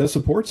advertiser that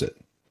supports it.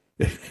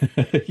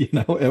 You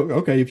know,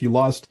 okay, if you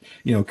lost,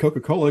 you know,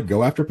 Coca-Cola,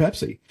 go after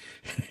Pepsi.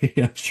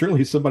 You know,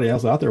 surely somebody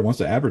else out there wants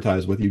to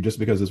advertise with you just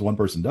because this one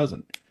person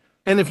doesn't.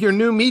 And if you're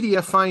new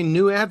media, find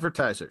new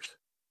advertisers.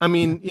 I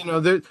mean,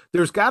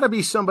 there's got to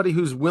be somebody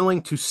who's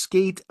willing to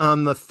skate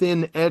on the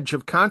thin edge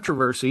of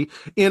controversy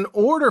in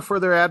order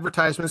for their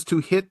advertisements to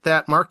hit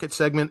that market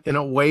segment in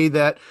a way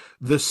that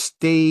the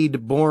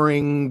staid,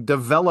 boring,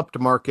 developed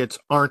markets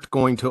aren't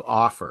going to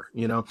offer.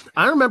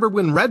 I remember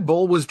when Red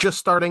Bull was just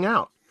starting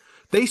out.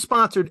 They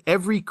sponsored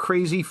every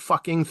crazy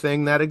fucking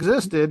thing that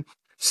existed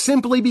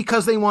simply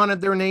because they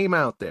wanted their name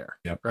out there.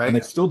 Yep. Right. And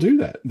they still do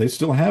that. They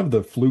still have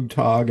the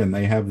Flugtag, and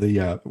they have they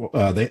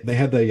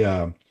had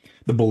the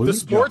balloon. The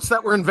sports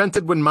that were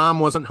invented when mom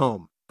wasn't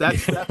home.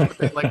 That's what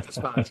they like to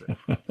sponsor.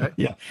 Right?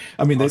 Yeah,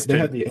 I mean they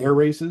had the air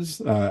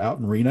races out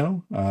in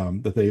Reno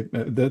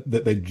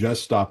that they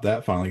just stopped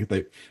that finally.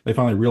 They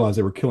finally realized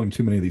they were killing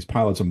too many of these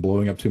pilots and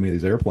blowing up too many of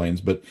these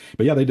airplanes. But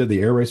yeah, they did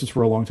the air races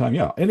for a long time.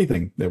 Yeah,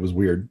 anything that was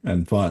weird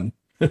and fun.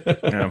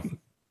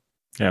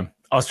 Yeah.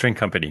 Austrian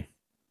company,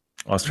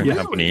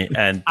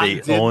 and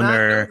the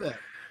owner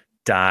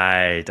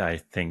died, I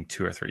think,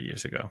 2 or 3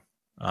 years ago.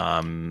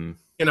 In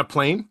a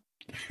plane?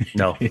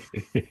 No,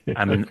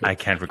 I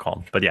can't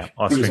recall, but yeah,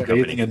 Austrian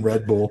company. In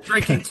Red Bull,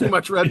 drinking too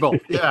much Red Bull.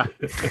 Yeah,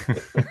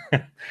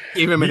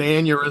 gave him an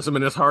aneurysm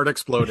and his heart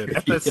exploded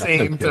at the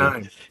same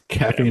time.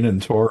 Caffeine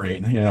and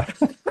taurine. Yeah.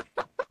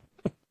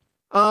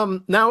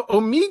 Now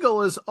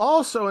Omegle is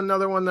also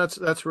another one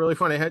that's really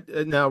funny.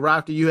 Now,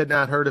 Rocky, you had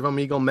not heard of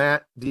Omegle.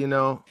 Matt, do you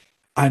know?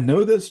 I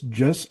know this.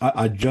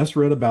 I just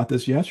read about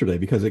this yesterday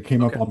because it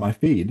came up on my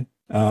feed.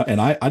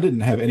 And I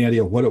didn't have any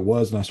idea what it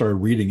was, and I started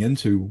reading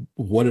into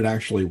what it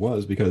actually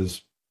was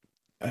because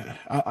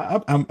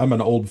I'm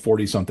an old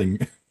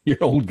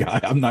 40-something-year-old guy.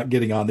 I'm not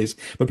getting on these,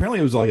 but apparently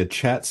it was like a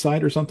chat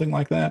site or something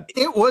like that.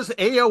 It was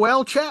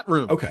AOL chat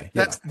room. Okay,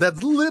 yeah.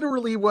 That's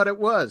literally what it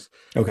was.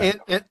 Okay,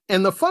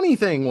 and the funny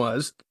thing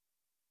was,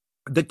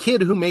 the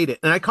kid who made it,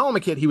 and I call him a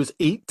kid. He was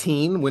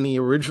 18 when he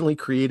originally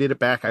created it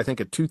back, I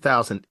think, in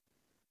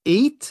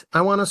 2008.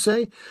 I want to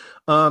say,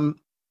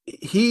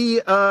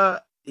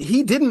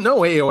 he didn't know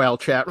AOL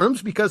chat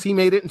rooms because he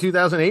made it in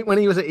 2008 when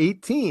he was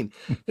 18.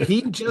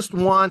 He just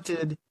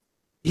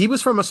he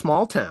was from a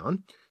small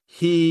town.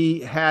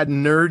 He had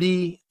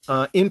nerdy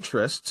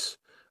interests.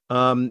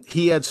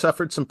 He had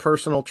suffered some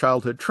personal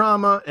childhood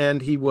trauma,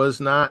 and he was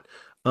not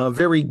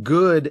very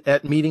good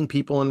at meeting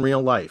people in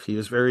real life. He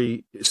was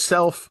very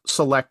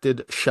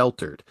self-selected,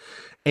 sheltered,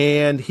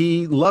 and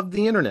he loved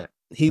the internet.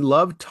 He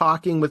loved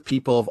talking with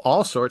people of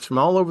all sorts from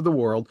all over the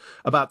world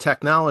about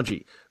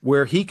technology,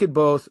 where he could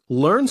both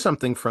learn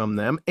something from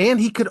them and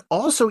he could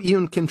also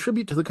even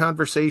contribute to the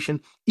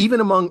conversation, even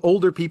among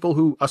older people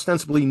who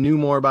ostensibly knew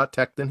more about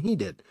tech than he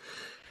did.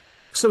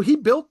 So he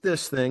built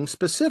this thing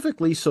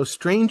specifically so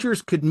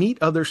strangers could meet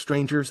other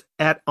strangers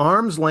at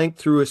arm's length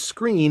through a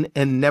screen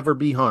and never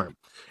be harmed.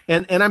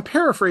 And I'm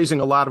paraphrasing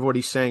a lot of what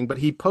he's saying, but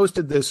he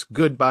posted this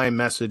goodbye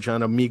message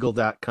on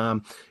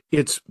Omegle.com.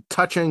 It's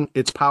touching.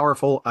 It's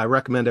powerful. I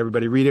recommend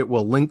everybody read it.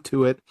 We'll link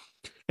to it.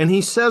 And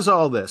he says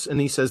all this,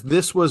 and he says,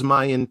 this was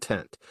my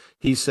intent.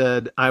 He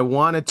said, I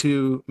wanted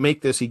to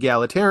make this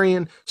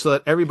egalitarian so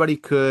that everybody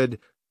could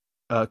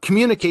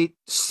communicate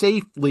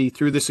safely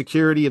through the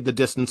security of the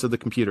distance of the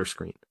computer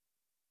screen.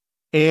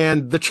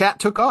 And the chat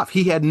took off.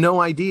 He had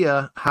no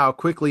idea how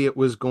quickly it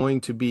was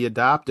going to be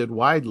adopted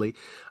widely.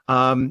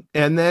 And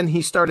then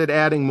he started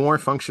adding more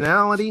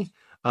functionality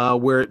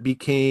where it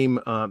became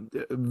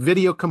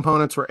video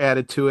components were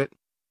added to it.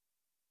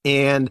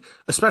 And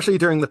especially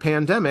during the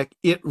pandemic,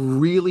 it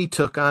really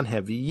took on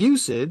heavy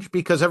usage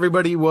because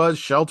everybody was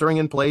sheltering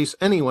in place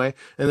anyway.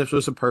 And this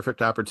was a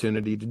perfect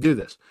opportunity to do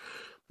this.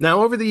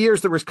 Now, over the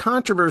years, there was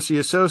controversy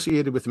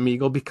associated with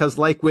Omegle because,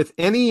 like with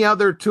any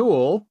other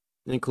tool,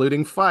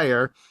 including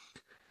Fire,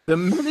 the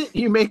minute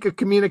you make a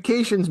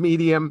communications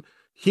medium,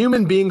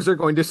 human beings are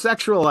going to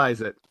sexualize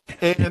it.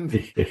 And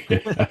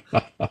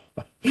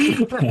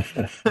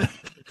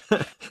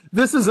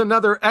this is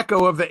another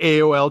echo of the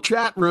AOL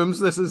chat rooms.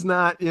 This is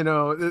not,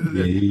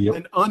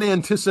 an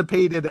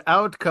unanticipated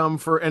outcome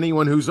for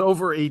anyone who's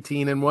over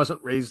 18 and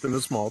wasn't raised in a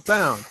small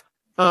town.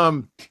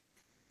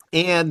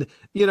 And,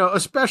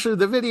 especially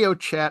the video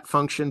chat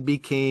function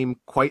became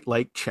quite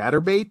like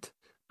Chatterbait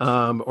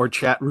or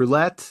Chat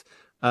Roulette,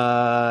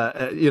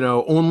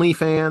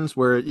 OnlyFans,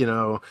 where,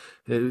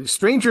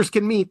 strangers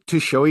can meet to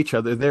show each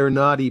other their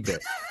naughty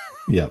bit.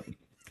 Yeah.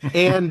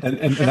 And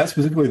that's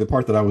specifically the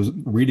part that I was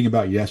reading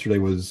about yesterday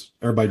was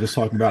everybody just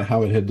talking about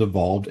how it had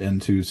devolved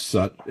into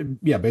such,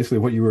 basically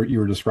what you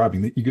were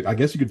describing. I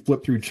guess you could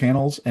flip through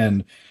channels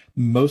and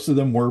most of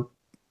them were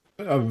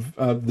of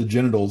the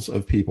genitals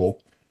of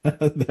people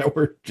that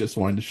were just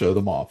wanting to show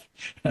them off.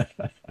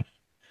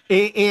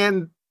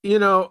 And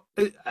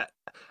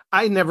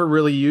I never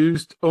really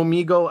used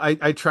Omegle.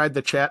 I tried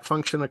the chat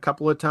function a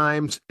couple of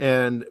times,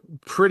 and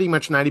pretty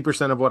much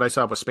 90% of what I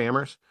saw was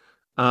spammers.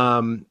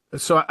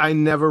 So I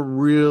never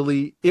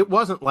really, it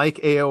wasn't like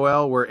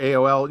AOL, where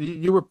AOL,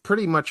 you were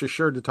pretty much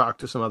assured to talk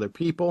to some other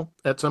people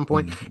at some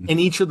point, Mhm. and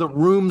each of the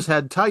rooms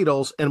had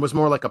titles and was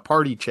more like a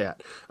party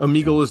chat.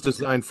 Omegle Yeah. was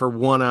designed for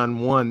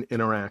one-on-one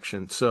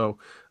interaction. So,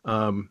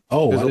 Oh, there's I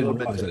a didn't little bit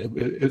realize that.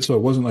 different. So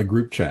it wasn't a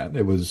group chat.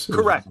 It was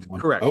Correct, one.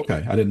 correct.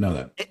 Okay, I didn't know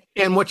that.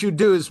 And what you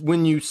do is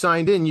when you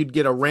signed in, you'd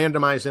get a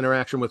randomized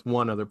interaction with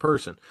one other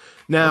person. Okay.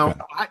 Now,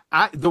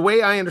 the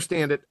way I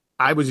understand it,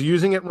 I was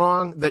using it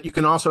wrong, that you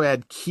can also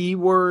add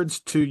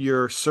keywords to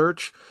your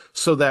search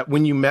so that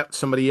when you met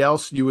somebody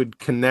else, you would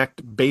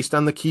connect based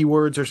on the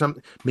keywords or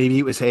something. Maybe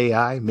it was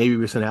AI, maybe it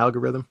was an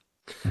algorithm,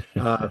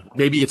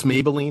 maybe it's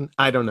Maybelline.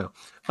 I don't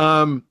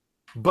know.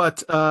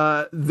 But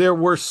there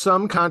were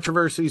some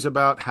controversies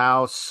about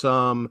how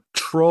some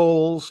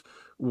trolls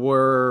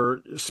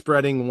were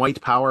spreading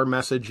white power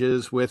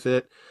messages with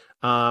it.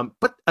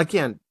 But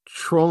again,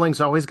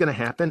 trolling's always going to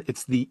happen.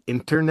 It's the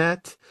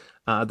internet.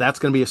 That's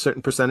going to be a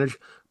certain percentage.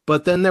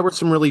 But then there were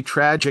some really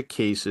tragic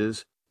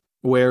cases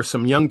where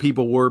some young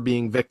people were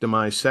being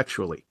victimized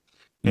sexually.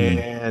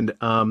 Mm.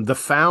 And the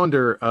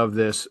founder of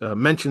this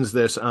mentions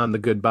this on the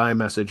goodbye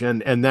message,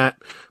 and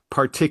that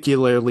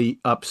particularly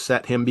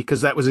upset him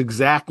because that was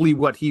exactly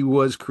what he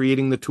was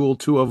creating the tool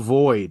to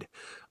avoid.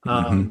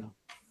 Hmm.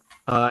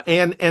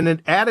 And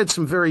it added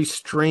some very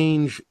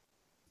strange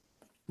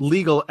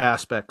legal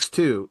aspects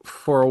too.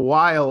 For a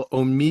while,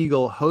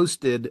 Omegle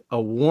hosted a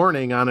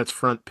warning on its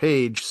front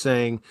page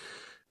saying,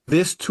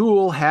 "This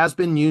tool has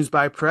been used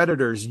by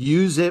predators.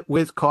 Use it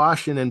with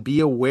caution and be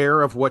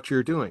aware of what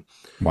you're doing."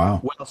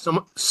 Wow.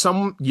 Well,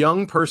 some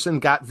young person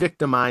got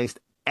victimized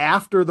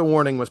after the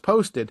warning was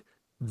posted.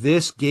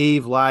 This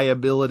gave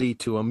liability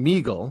to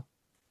Omegle,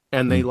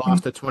 and they Mhm.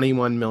 lost a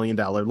 $21 million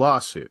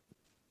lawsuit.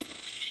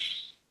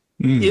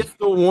 Mm. If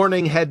the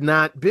warning had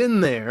not been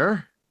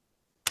there,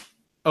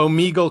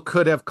 Omegle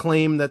could have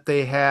claimed that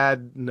they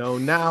had no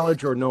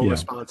knowledge or no Yeah.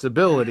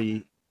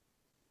 responsibility.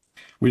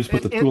 We just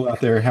put And, the and, tool out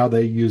there. How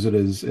they use it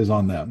is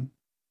on them.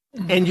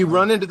 and you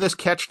run into this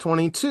catch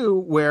 22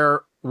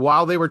 where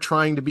while they were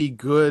trying to be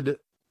good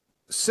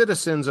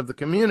citizens of the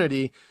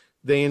community,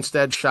 they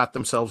instead shot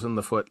themselves in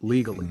the foot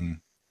legally.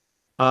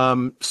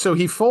 Mm. So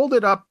he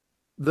folded up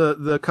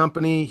the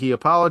company. He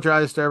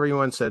apologized to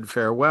everyone, said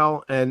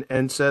farewell,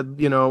 and said,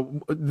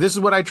 this is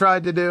what I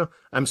tried to do.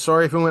 I'm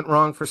sorry if it went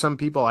wrong for some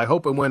people. I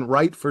hope it went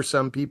right for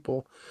some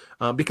people,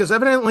 because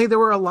evidently there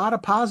were a lot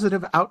of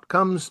positive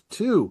outcomes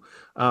too.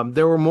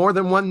 There were more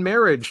than one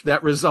marriage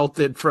that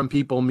resulted from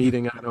people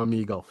meeting on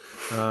Omegle.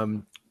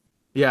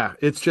 Yeah,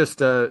 it's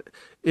just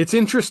it's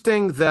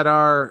interesting that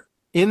our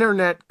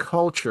internet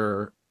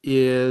culture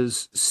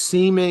is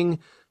seeming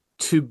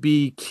to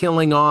be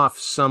killing off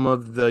some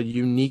of the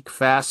unique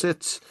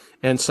facets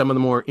and some of the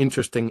more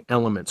interesting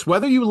elements,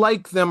 whether you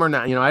like them or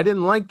not. I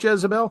didn't like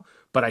Jezebel,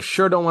 but I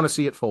sure don't want to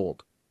see it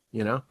fold,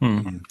 you know?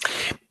 Mm.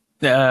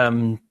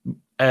 Um,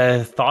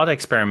 a thought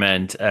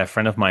experiment a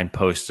friend of mine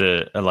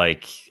posted,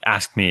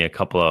 asked me a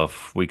couple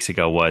of weeks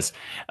ago was,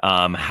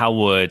 how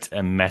would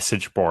a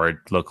message board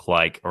look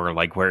like, or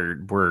like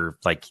where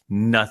like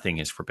nothing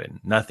is forbidden,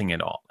 nothing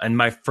at all. And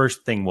my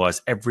first thing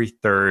was every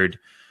third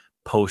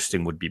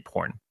posting would be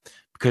porn,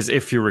 because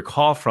if you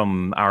recall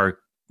from our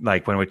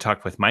like when we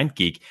talked with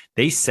MindGeek,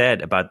 they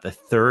said about the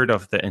third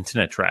of the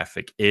internet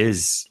traffic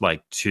is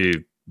like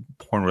to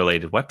porn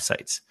related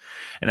websites,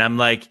 and I'm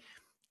like,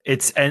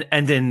 it's and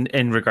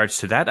in regards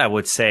to that, I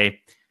would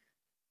say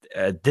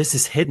this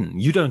is hidden.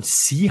 You don't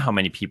see how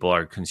many people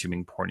are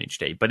consuming porn each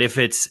day. But if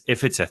it's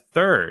a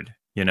third,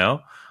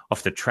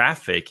 of the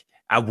traffic,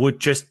 I would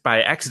just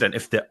by accident,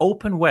 if the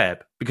open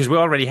web, because we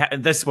already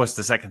had, this was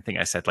the second thing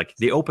I said, like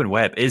the open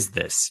web is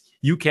this.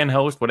 You can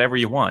host whatever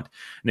you want.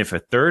 And if a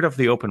third of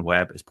the open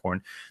web is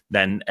porn,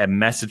 then a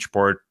message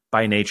board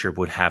by nature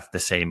would have the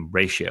same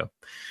ratio.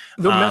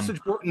 The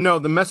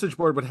message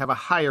board would have a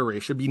higher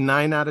ratio, be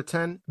 9 out of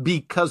 10,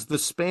 because the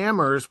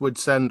spammers would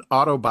send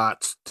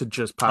Autobots to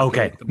just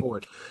populate the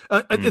board.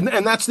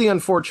 And that's the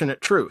unfortunate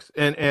truth.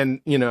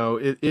 And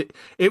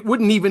it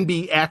wouldn't even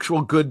be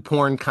actual good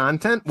porn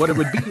content. What it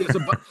would be is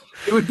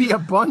it would be a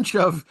bunch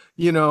of,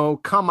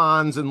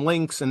 come-ons and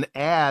links and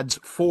ads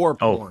for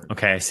porn. Oh,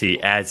 okay. I see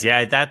ads. Yeah,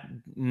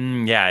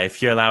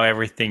 if you allow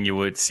everything, you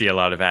would see a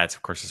lot of ads,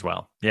 of course, as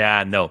well.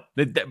 Yeah, no.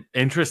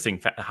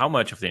 Interesting. How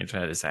much of the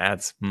internet is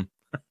ads?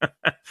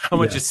 How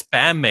much is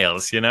spam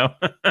mails?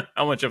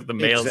 How much of the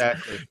mails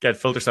get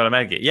filters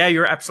automatically? Yeah,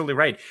 you're absolutely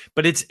right.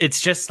 But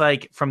it's just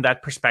like from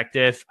that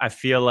perspective, I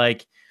feel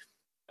like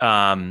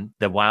the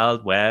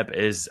wild web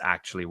is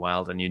actually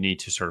wild, and you need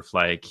to sort of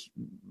like,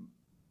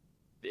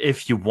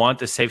 if you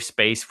want a safe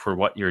space for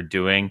what you're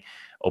doing,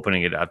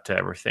 opening it up to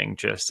everything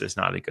just is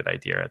not a good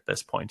idea at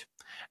this point.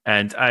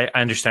 And I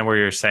understand where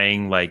you're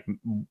saying like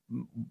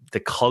the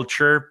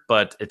culture,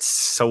 but it's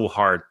so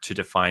hard to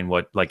define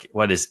what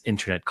is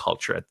internet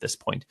culture at this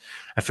point.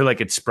 I feel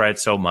like it spread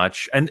so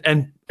much, and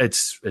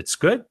it's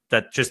good.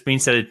 That just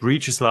means that it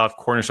reaches a lot of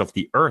corners of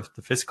the earth,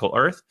 the physical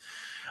earth.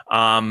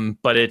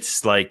 But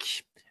it's like,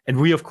 and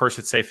we of course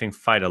at Safing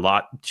fight a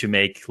lot to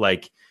make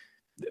like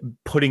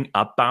putting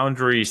up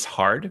boundaries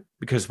hard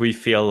because we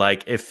feel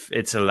like if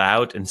it's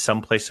allowed in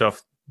some place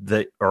of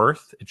the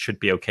earth, it should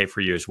be okay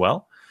for you as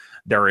well.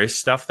 There is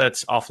stuff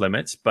that's off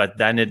limits, but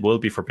then it will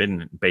be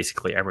forbidden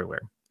basically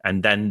everywhere.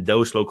 And then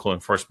those local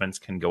enforcements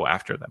can go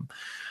after them.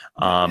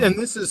 And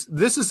this is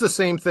the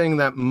same thing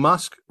that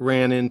Musk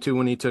ran into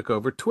when he took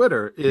over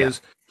Twitter,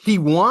 is he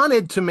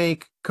wanted to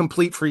make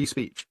complete free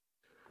speech.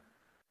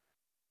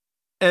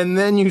 And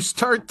then you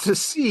start to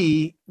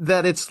see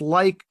that it's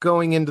like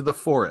going into the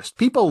forest.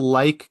 People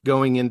like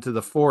going into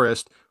the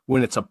forest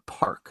when it's a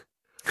park.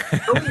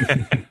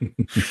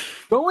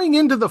 Going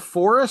into the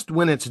forest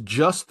when it's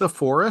just the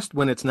forest,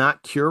 when it's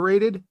not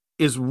curated,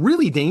 is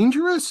really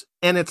dangerous,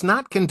 and it's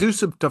not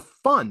conducive to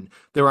fun.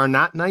 There are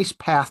not nice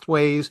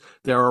pathways.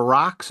 There are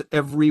rocks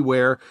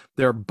everywhere.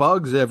 There are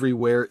bugs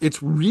everywhere.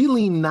 It's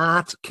really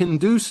not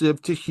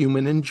conducive to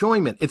human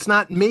enjoyment. It's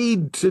not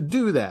made to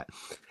do that.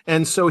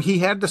 And so he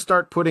had to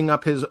start putting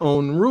up his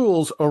own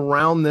rules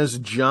around this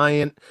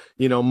giant,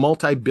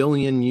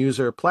 multi-billion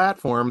user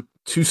platform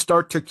to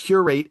start to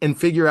curate and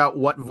figure out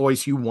what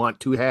voice you want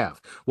to have,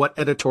 what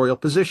editorial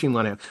position you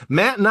want to have.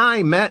 Matt and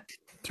I met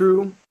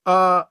through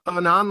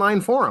an online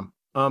forum.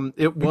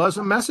 It was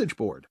a message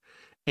board,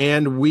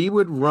 and we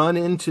would run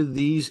into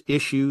these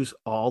issues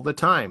all the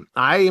time.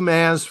 I am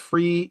as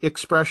free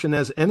expression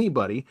as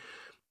anybody,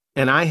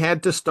 and I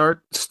had to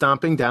start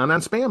stomping down on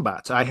spam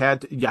bots. I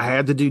had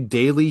to do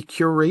daily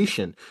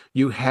curation.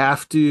 You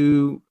have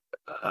to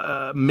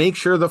make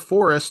sure the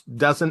forest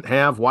doesn't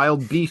have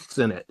wild beasts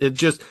in it.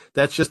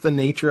 That's just the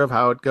nature of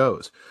how it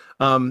goes.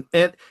 And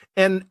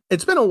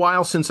it's been a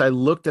while since I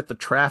looked at the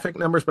traffic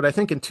numbers, but I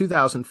think in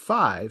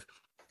 2005,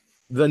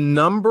 the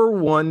number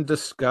one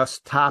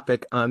discussed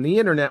topic on the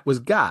internet was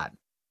God.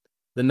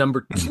 The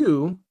number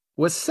two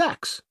was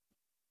sex.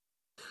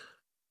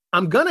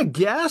 I'm going to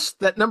guess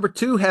that number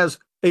two has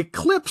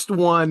eclipsed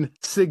one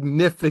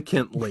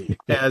significantly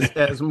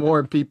as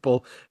more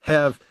people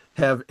have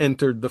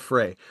entered the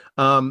fray.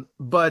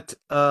 But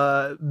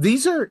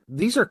these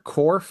are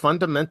core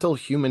fundamental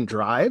human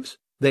drives.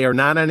 They are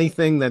not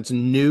anything that's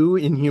new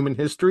in human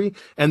history,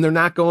 and they're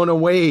not going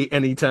away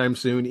anytime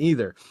soon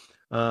either.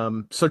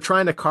 So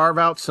trying to carve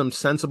out some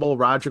sensible,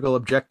 logical,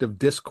 objective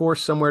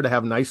discourse somewhere to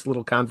have nice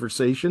little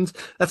conversations,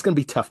 that's going to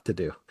be tough to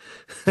do.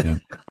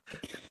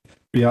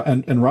 Yeah,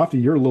 and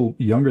Rafi, you're a little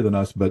younger than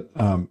us, but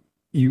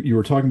you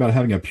were talking about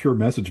having a pure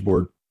message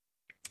board.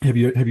 Have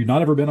you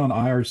not ever been on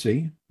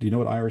IRC? Do you know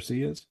what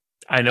IRC is?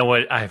 I know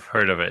what I've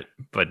heard of it,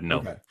 but no.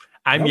 Okay.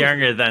 I'm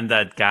younger than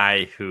that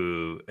guy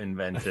who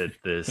invented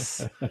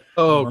this.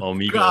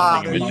 Omegle.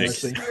 God, are you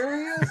serious?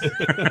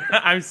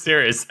 I'm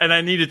serious, and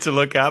I needed to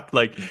look up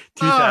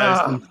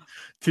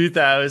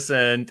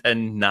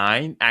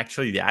 2009.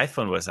 Actually, the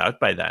iPhone was out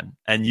by then,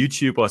 and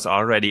YouTube was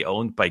already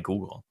owned by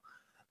Google.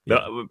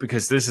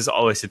 Because this is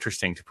always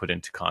interesting to put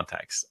into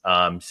context.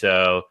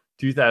 So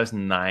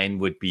 2009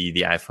 would be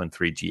the iPhone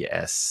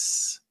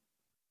 3GS.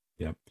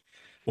 Yeah.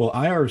 Well,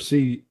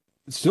 IRC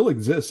still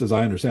exists, as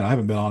I understand. I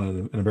haven't been on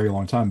it in a very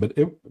long time, but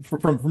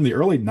from the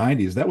early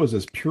 90s, that was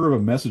as pure of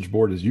a message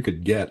board as you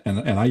could get.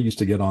 And I used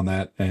to get on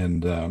that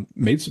and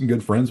made some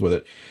good friends with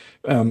it.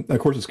 Of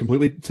course, it's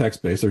completely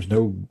text-based. There's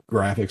no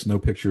graphics, no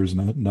pictures,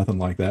 nothing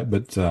like that.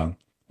 But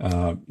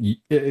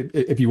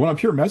if you want a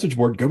pure message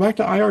board, go back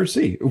to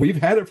IRC.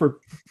 We've had it for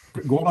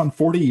going on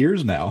 40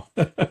 years now.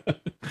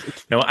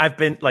 No, I've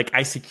been like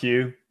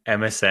ICQ,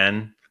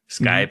 MSN,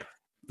 Skype.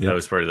 Mm-hmm.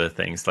 Those were the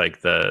things,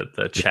 like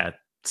the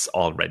chats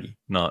already,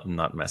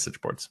 not message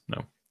boards.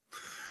 No.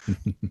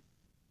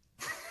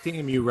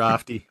 Damn you,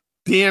 Rafty.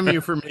 Damn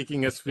you for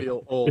making us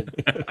feel old.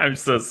 I'm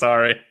so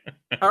sorry.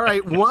 All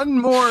right,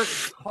 one more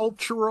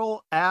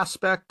cultural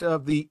aspect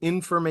of the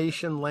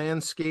information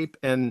landscape,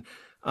 and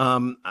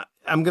I'm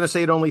going to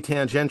say it only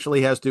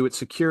tangentially has to do with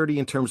security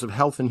in terms of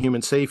health and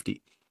human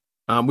safety.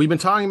 We've been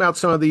talking about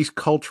some of these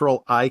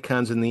cultural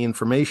icons in the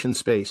information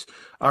space.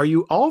 Are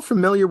you all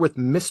familiar with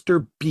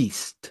Mr.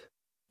 Beast?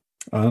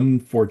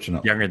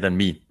 Unfortunately. Younger than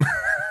me.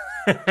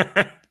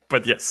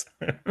 But yes.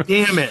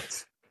 Damn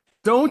it.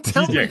 Don't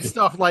tell me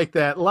stuff like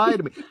that. Lie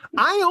to me.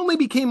 I only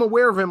became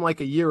aware of him like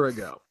a year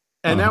ago.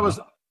 And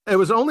it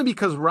was only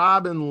because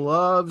Robin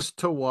loves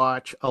to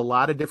watch a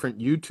lot of different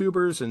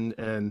YouTubers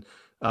and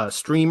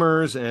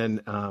streamers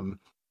and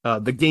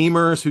the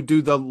gamers who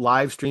do the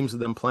live streams of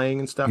them playing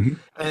and stuff.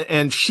 Mm-hmm.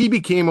 And she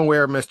became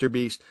aware of Mr.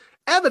 Beast.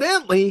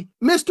 Evidently,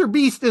 Mr.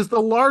 Beast is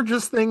the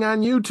largest thing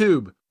on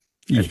YouTube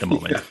at the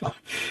moment.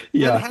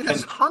 Yeah. It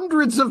has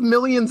hundreds of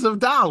millions of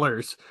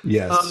dollars.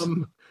 Yes.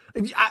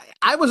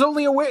 I was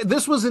only aware.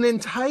 This was an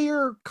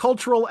entire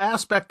cultural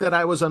aspect that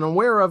I was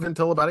unaware of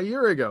until about a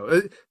year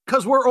ago.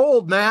 Because we're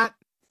old, Matt.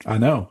 I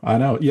know.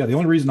 Yeah, the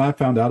only reason I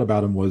found out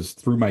about him was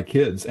through my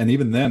kids. And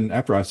even then,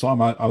 after I saw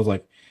him, I was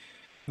like,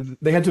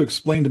 they had to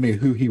explain to me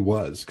who he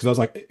was. Because I was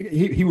like,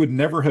 he would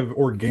never have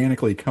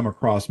organically come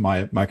across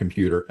my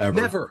computer,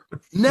 ever.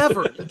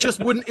 Never. It just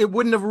wouldn't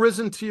have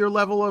risen to your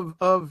level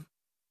of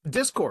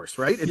discourse,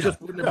 right? It Yeah,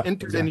 just wouldn't have yeah,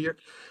 entered into exactly. your.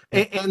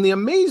 Yeah. And the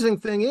amazing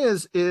thing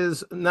is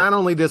not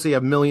only does he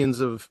have millions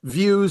of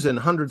views and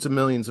hundreds of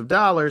millions of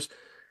dollars,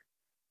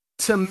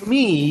 to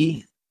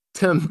me,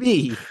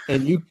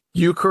 and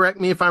you correct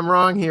me if I'm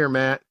wrong here,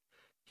 Matt.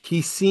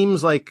 He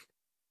seems like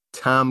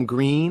Tom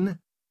Green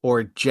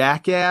or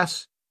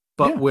Jackass,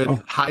 but Yeah. with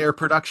Oh, higher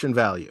production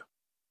value.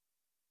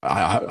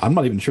 I'm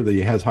not even sure that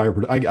he has higher.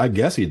 I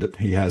guess he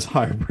has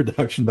higher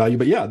production value,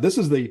 but yeah, this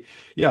is the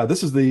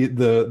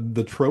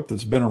trope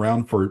that's been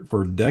around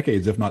for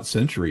decades, if not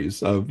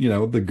centuries, of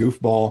the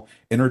goofball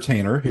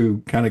entertainer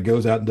who kind of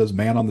goes out and does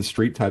man on the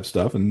street type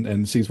stuff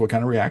and sees what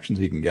kind of reactions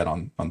he can get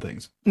on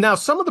things. Now,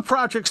 some of the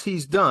projects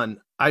he's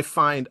done, I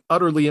find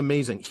utterly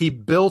amazing. He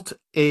built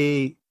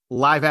a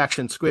live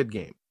action Squid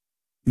Game.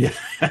 Yeah,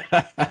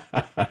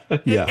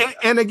 yeah.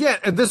 And again,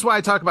 and this is why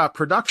I talk about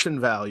production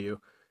value.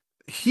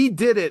 He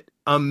did it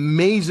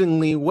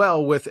amazingly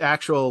well with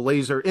actual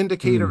laser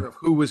indicator Mm. of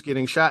who was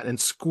getting shot and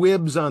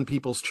squibs on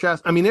people's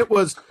chest. I mean, it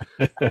was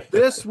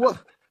this was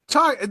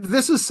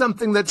this is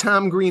something that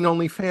Tom Green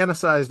only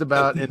fantasized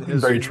about in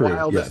his Very true.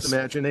 wildest Yes.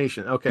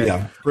 imagination. Okay.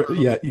 Yeah,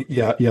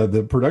 yeah.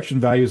 The production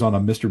values on a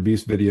Mr.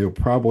 Beast video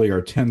probably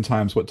are 10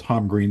 times what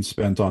Tom Green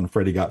spent on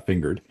Freddy Got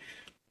Fingered.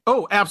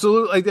 Oh,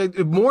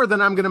 absolutely. More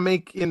than I'm going to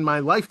make in my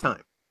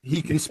lifetime.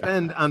 He can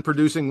spend on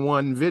producing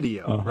one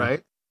video, Uh-huh.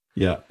 right?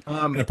 Yeah.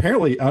 Um, And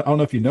apparently, I don't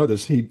know if you know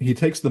this, he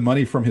takes the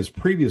money from his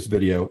previous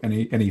video and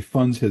he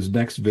funds his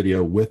next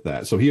video with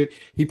that. So he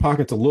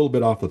pockets a little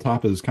bit off the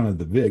top as kind of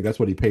the vig. That's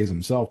what he pays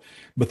himself.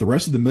 But the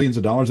rest of the millions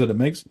of dollars that it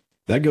makes,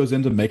 that goes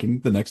into making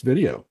the next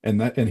video.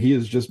 And he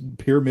has just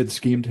pyramid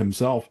schemed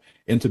himself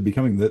into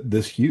becoming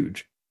this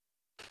huge.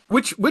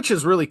 which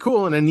is really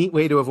cool and a neat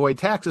way to avoid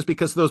taxes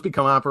because those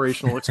become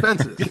operational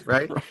expenses,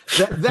 right?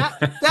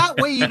 That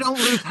way you don't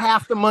lose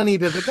half the money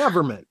to the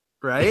government,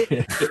 right?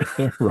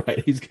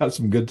 Right. He's got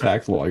some good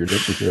tax lawyers,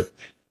 that's for sure.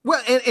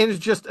 Well, and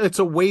it's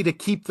a way to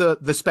keep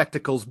the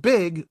spectacles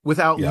big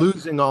without Yep.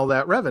 losing all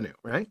that revenue,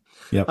 right?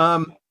 Yep.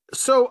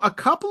 So a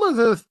couple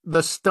of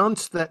the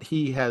stunts that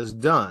he has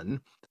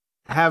done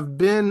have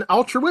been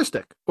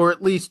altruistic, or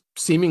at least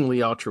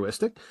seemingly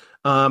altruistic.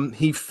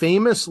 He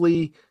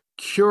famously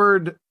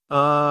cured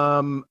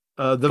the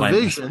Blindness.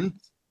 vision,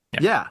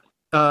 Yeah.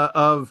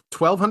 of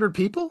 1,200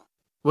 people.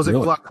 Was it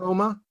Really?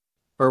 glaucoma,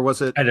 or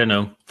was it? I don't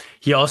know.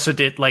 He also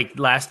did like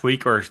last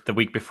week or the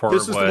week before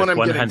This is was the one I'm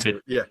getting 100.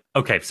 to. Yeah,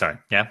 Okay, sorry.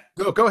 Yeah.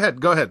 go ahead.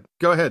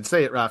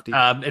 Say it,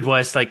 Rafti. It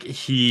was like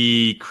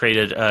he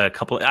created a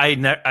couple. I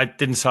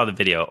didn't saw the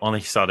video,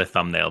 only saw the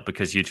thumbnail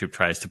because YouTube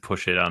tries to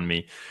push it on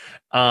me.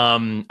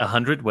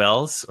 100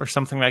 wells or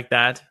something like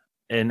that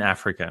in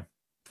Africa.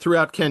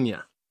 Throughout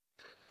Kenya,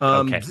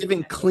 Okay.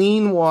 giving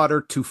clean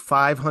water to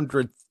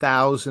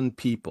 500,000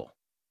 people.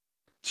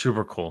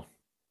 Super cool.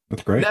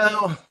 That's great.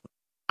 Now,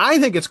 I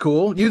think it's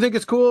cool. You think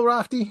it's cool,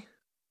 Rafti?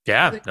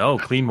 Yeah. No,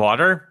 clean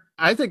water.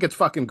 I think it's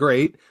fucking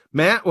great.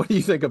 Matt, what do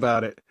you think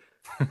about it?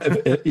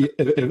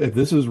 If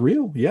this is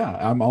real, yeah,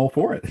 I'm all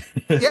for it.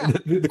 Yeah.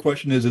 The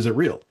question is it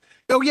real?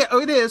 Oh, yeah. Oh,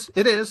 it is.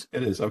 It is.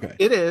 It is. Okay.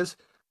 It is.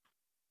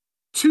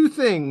 Two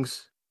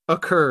things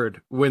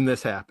occurred when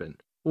this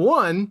happened.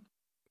 One,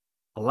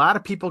 a lot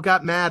of people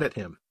got mad at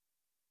him.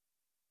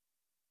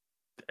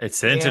 It's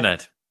the Yeah.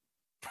 internet.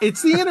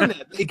 It's the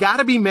internet. They got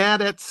to be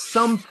mad at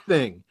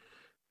something.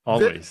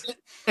 Always.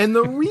 And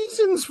the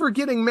reasons for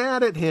getting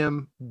mad at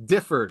him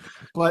differed,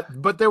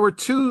 but there were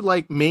two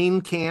like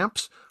main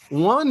camps.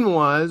 One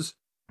was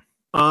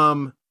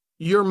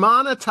you're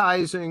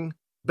monetizing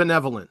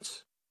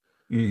benevolence.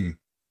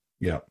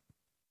 Yeah.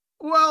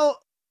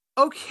 Well,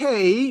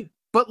 okay,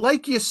 but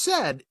like you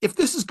said, if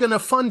this is going to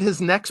fund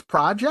his next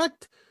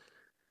project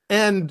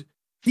and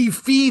he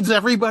feeds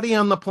everybody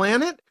on the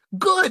planet,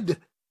 good.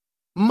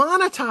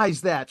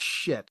 Monetize that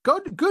shit.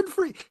 Good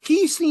for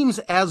he seems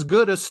as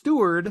good a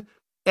steward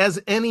as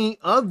any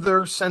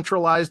other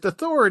centralized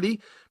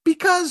authority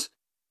because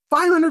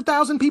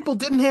 500,000 people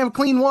didn't have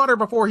clean water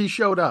before he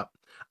showed up.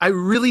 I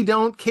really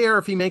don't care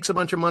if he makes a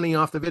bunch of money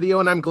off the video,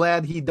 and I'm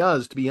glad he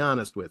does, to be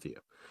honest with you.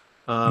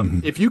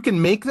 If you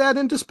can make that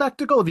into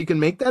spectacle, if you can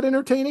make that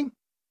entertaining,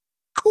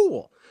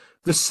 cool.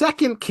 The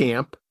second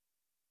camp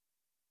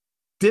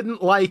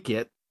didn't like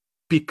it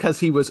because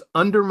he was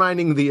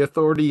undermining the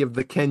authority of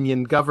the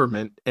Kenyan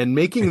government and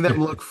making them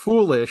look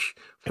foolish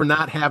for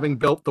not having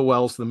built the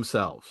wells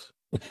themselves.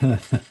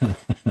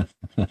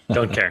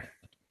 Don't care.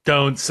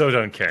 Don't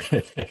care.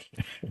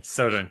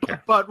 So don't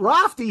care. But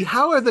Rafti,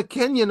 how are the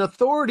Kenyan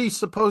authorities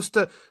supposed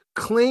to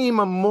claim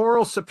a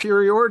moral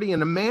superiority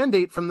and a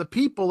mandate from the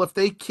people if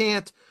they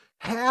can't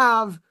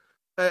have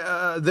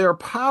their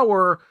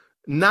power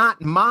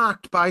not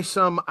mocked by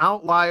some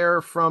outlier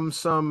from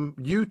some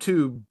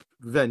YouTube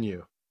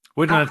venue?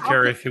 Would not How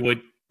care could- if he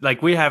would.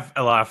 Like, we have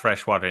a lot of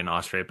fresh water in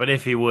Austria, but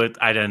if he would,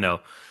 I don't know,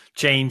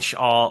 change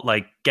all,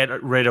 like,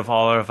 get rid of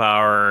all of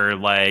our,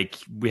 like,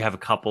 we have a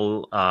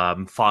couple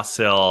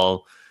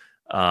fossil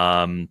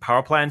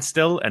power plants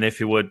still, and if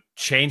he would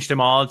change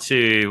them all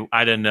to,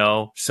 I don't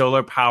know,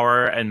 solar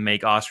power and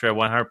make Austria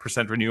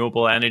 100%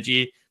 renewable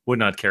energy, would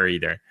not care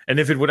either. And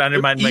if it would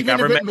undermine my Even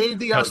government, if it made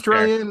the don't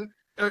Australian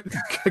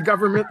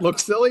government look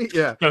silly,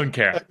 yeah, don't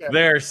care. Okay.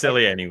 They're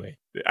silly anyway.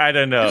 I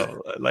don't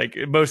know. Like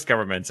most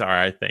governments are,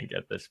 I think,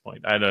 at this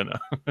point. I don't know.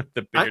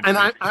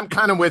 I'm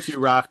kind of with you,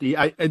 Rafty.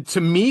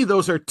 To me,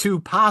 those are two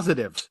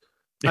positives.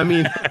 I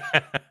mean,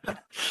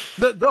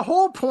 the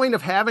whole point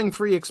of having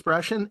free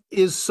expression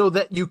is so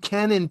that you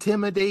can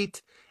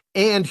intimidate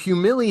and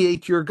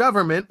humiliate your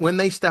government when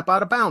they step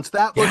out of bounds.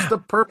 That was the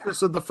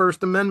purpose of the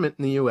First Amendment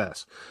in the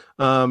U.S.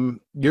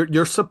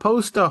 You're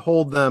supposed to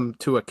hold them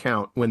to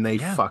account when they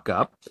fuck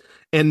up,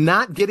 and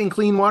not getting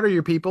clean water to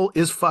your people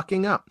is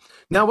fucking up.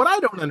 Now, what I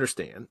don't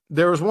understand,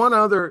 there was one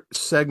other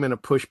segment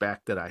of pushback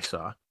that I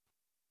saw.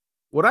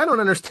 What I don't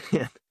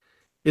understand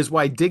is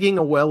why digging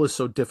a well is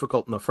so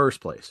difficult in the first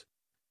place.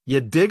 You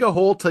dig a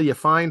hole till you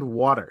find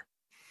water.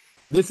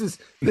 This is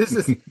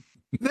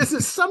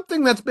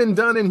something that's been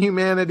done in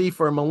humanity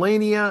for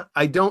millennia.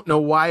 I don't know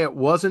why it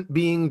wasn't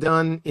being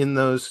done in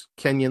those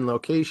Kenyan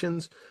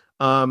locations.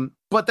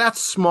 But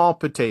that's small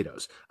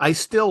potatoes. I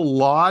still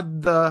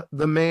laud the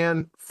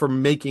man for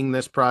making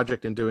this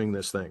project and doing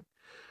this thing.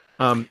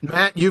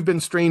 Matt, you've been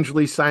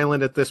strangely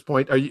silent at this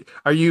point.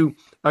 Are you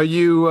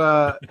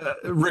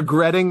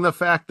regretting the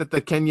fact that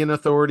the Kenyan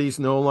authorities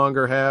no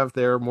longer have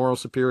their moral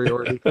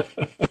superiority?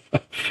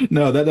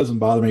 No, that doesn't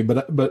bother me.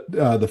 But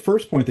the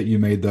first point that you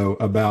made though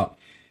about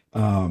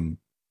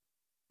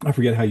I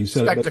forget how you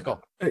said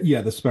spectacle. It.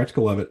 But, the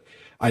spectacle of it.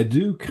 I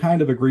do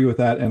kind of agree with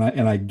that, and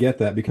I get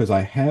that because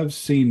I have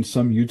seen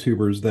some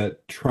YouTubers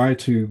that try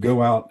to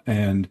go out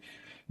and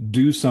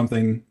do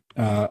something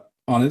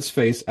on its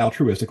face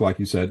altruistic, like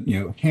you said,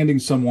 handing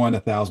someone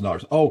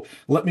 $1,000. Oh,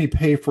 let me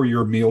pay for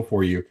your meal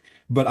for you.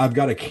 But I've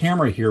got a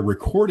camera here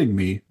recording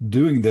me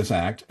doing this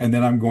act, and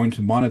then I'm going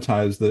to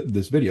monetize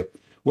this video.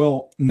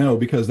 Well, no,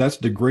 because that's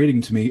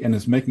degrading to me, and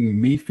it's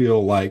making me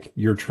feel like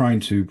you're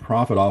trying to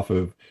profit off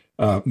of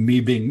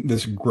me being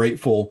this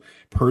grateful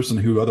person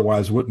who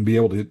otherwise wouldn't be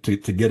able to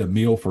get a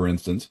meal, for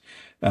instance.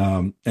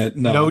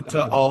 Note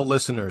to all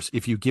listeners: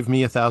 if you give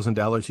me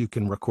 $1,000, you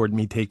can record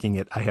me taking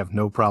it. I have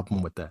no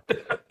problem with that.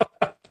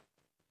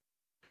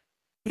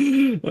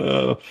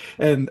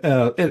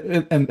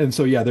 And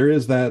so there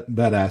is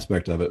that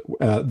aspect of it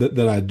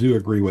that I do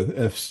agree with.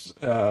 If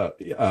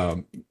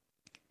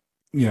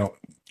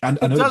it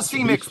does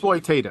seem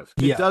exploitative.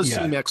 It does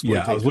seem exploitative.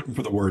 Yeah, I was looking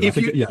for the word.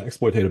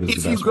 Exploitative is the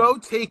best. If you go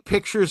take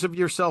pictures of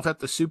yourself at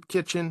the soup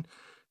kitchen,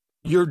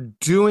 you're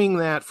doing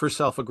that for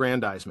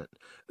self-aggrandizement.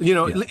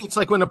 It's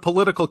like when a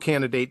political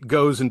candidate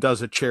goes and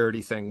does a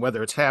charity thing,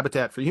 whether it's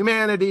Habitat for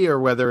Humanity or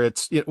whether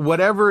it's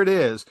whatever it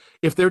is.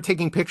 If they're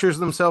taking pictures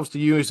of themselves to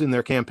use in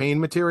their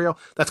campaign material,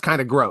 that's kind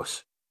of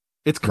gross.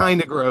 It's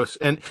kind of gross.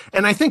 And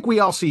I think we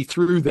all see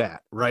through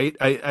that, right?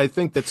 I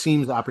think that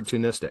seems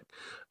opportunistic.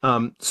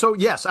 So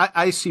yes,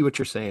 I see what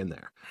you're saying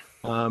there.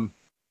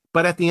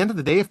 But at the end of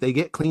the day, if they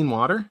get clean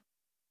water.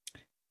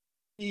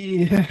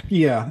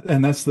 Yeah.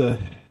 And that's the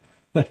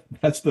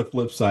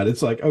flip side.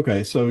 It's like,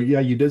 okay, so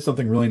you did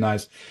something really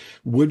nice.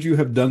 Would you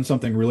have done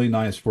something really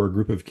nice for a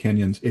group of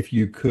Kenyans if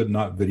you could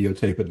not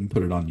videotape it and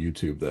put it on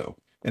YouTube though?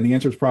 And the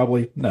answer is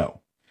probably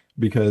no.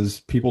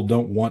 Because people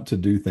don't want to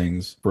do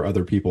things for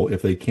other people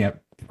if they can't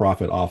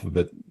profit off of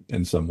it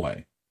in some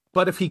way.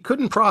 But if he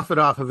couldn't profit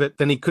off of it,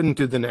 then he couldn't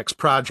do the next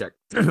project.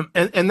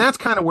 and that's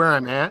kind of where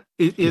I'm at,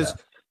 is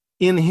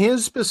in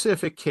his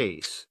specific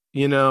case,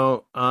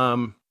 and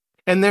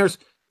there's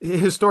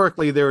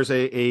historically there's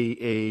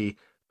a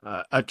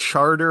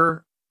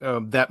charter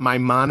that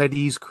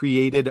Maimonides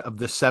created of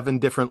the 7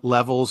 different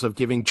levels of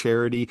giving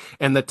charity.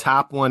 And the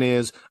top one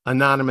is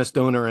anonymous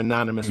donor,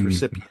 anonymous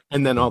recipient,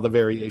 and then all the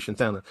variations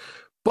down there.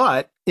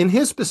 But in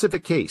his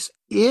specific case,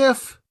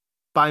 if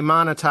by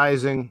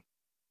monetizing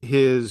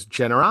his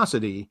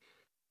generosity,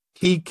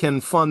 he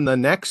can fund the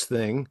next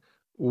thing,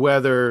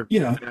 whether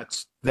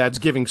that's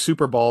giving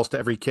Super Balls to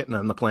every kitten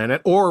on the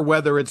planet, or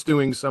whether it's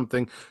doing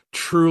something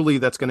truly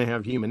that's going to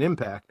have human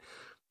impact.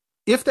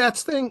 If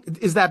that's thing,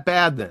 is that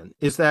bad then?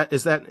 Is that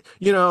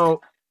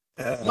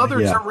Mother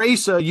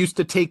Teresa used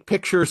to take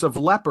pictures of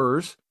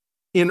lepers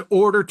in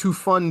order to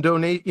fund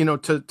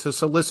to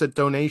solicit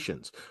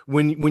donations.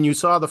 When you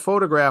saw the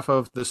photograph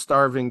of the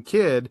starving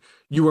kid,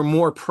 you were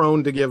more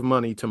prone to give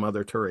money to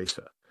Mother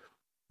Teresa.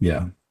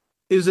 Yeah.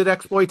 Is it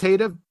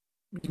exploitative?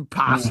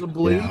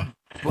 Possibly,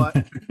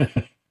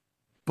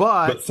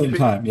 but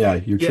sometimes,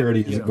 your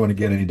charity isn't going to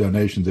get any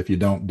donations if you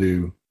don't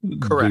do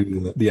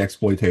the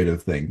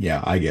exploitative thing.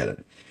 Yeah, I get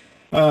it.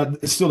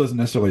 It still doesn't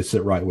necessarily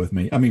sit right with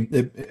me. I mean,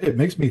 it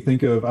makes me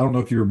think of, I don't know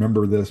if you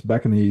remember this,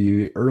 back in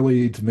the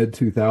early to mid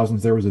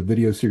 2000s, there was a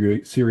video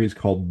series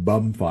called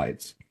Bum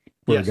Fights,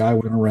 where a guy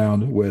went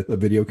around with a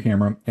video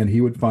camera and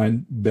he would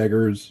find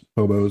beggars,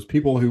 hobos,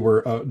 people who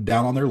were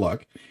down on their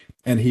luck,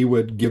 and he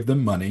would give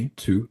them money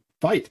to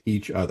fight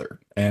each other.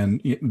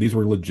 And these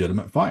were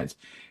legitimate fights.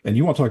 And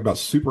you want to talk about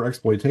super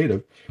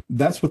exploitative.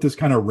 That's what this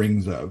kind of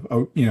rings of.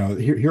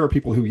 Here are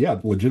people who,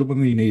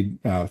 legitimately need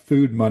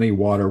food, money,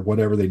 water,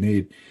 whatever they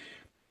need.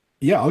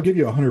 Yeah, I'll give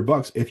you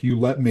 $100 if you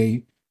let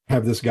me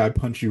have this guy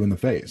punch you in the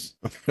face.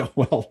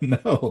 Well,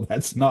 no,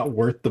 that's not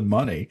worth the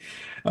money,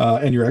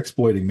 and you're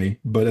exploiting me.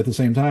 But at the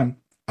same time,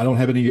 I don't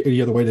have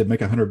any other way to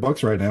make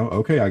 $100 right now.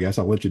 Okay, I guess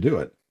I'll let you do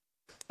it.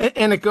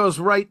 And it goes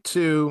right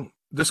to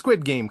the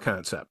Squid Game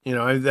concept. You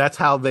know, that's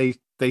how they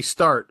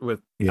start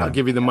with, Yeah, I'll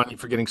give you the money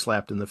for getting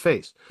slapped in the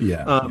face.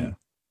 yeah, yeah.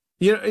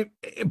 You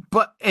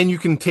know, and you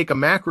can take a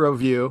macro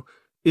view.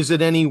 Is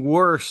it any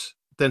worse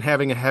than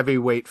having a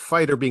heavyweight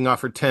fighter being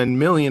offered 10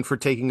 million for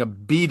taking a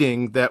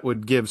beating that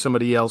would give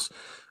somebody else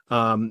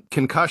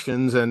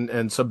concussions and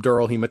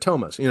subdural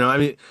hematomas? You know, I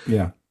mean,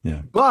 Yeah,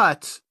 yeah.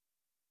 but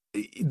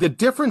the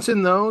difference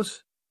in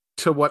those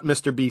to what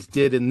Mr. Beast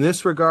did in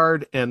this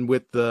regard and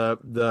with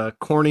the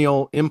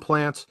corneal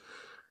implants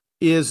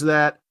is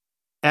that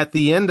at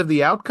the end of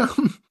the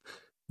outcome,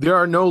 there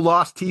are no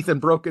lost teeth and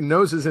broken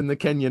noses in the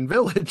Kenyan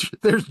village.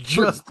 There's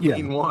just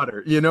clean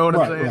water. You know what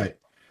I'm saying? Right.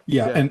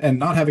 Yeah, and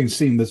not having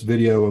seen this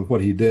video of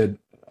what he did,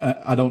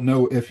 I don't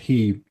know if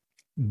he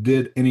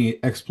did any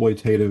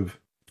exploitative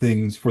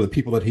things for the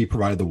people that he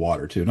provided the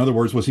water to. In other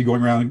words, was he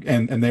going around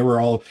and they were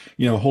all,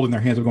 holding their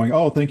hands up going,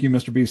 "Oh, thank you,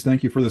 Mr. Beast,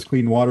 thank you for this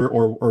clean water,"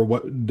 or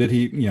what did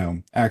he,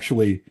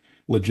 actually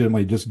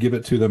legitimately just give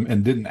it to them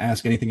and didn't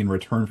ask anything in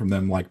return from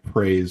them, like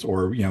praise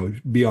or,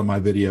 be on my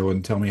video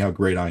and tell me how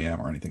great I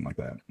am or anything like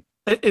that?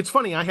 It's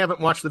funny. I haven't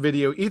watched the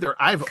video either.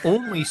 I've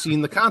only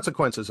seen the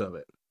consequences of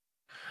it.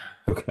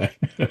 Okay.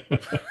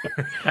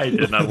 I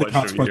did not watch the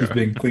consequences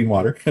video. being clean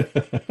water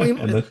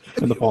and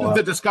the fallout.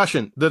 The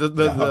discussion.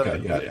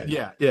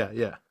 Yeah.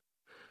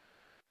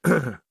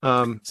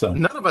 So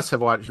none of us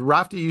have watched.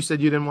 Rafti, you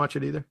said you didn't watch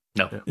it either.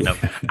 No.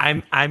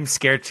 I'm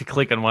scared to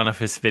click on one of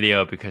his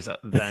video because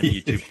then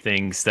YouTube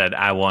thinks that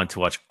I want to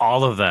watch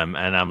all of them,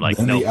 and I'm like,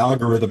 no. The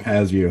algorithm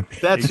has you.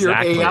 That's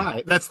Exactly. your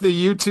AI. That's the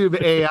YouTube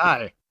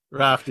AI,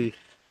 Rafti.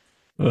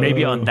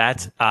 Maybe on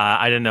that,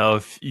 I don't know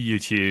if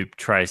YouTube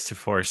tries to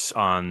force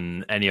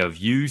on any of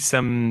you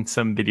some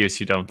videos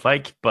you don't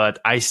like, but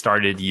I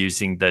started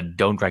using the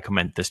 "don't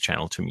recommend this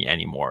channel to me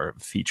anymore"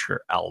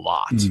 feature a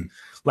lot.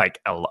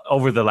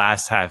 Over the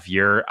last half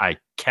year, I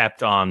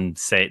kept on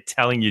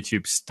telling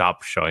YouTube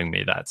stop showing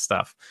me that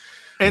stuff.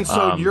 And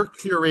so you're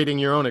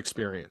curating your own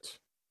experience.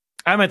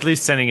 I'm at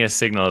least sending a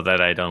signal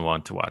that I don't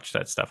want to watch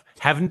that stuff.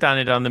 Haven't done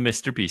it on the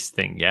Mr. Beast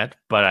thing yet,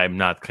 but I'm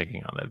not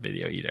clicking on that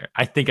video either.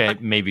 I think I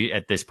maybe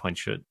at this point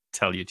should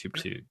tell YouTube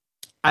to.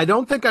 I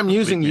don't think I'm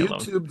using me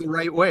YouTube the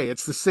right way.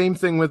 It's the same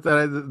thing with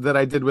that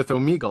I did with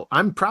Omegle.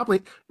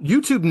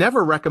 YouTube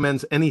never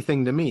recommends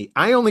anything to me.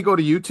 I only go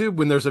to YouTube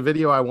when there's a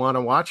video I want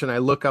to watch, and I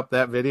look up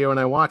that video and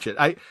I watch it.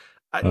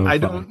 I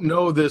don't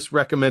know this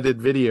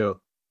recommended video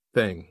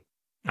thing.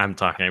 I'm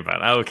talking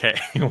about. Okay,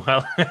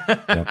 well,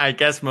 Yep. I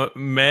guess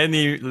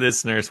many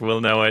listeners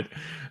will know it,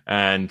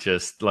 and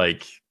just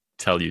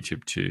tell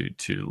YouTube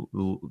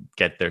to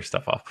get their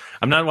stuff off.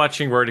 I'm not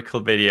watching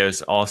vertical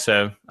videos.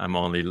 Also, I'm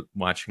only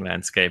watching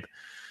landscape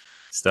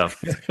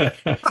stuff.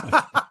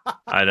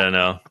 I don't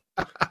know,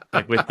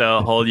 like with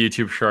the whole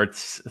YouTube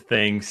Shorts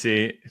thing.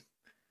 See,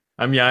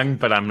 I'm young,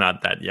 but I'm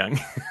not that young.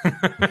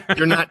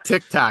 You're not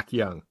TikTok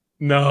young.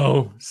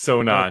 No,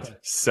 so not. Okay.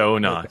 So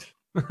not. Okay.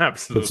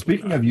 Absolutely. But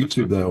speaking of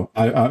YouTube, though,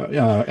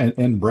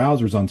 and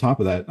browsers on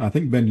top of that, I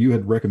think, Ben, you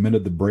had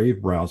recommended the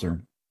Brave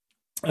browser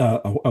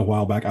a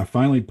while back. I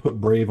finally put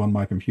Brave on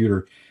my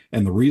computer,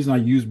 and the reason I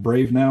use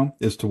Brave now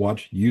is to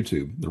watch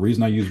YouTube. The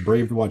reason I use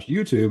Brave to watch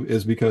YouTube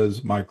is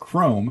because my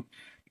Chrome,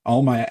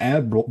 all my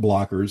ad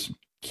blockers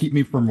keep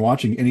me from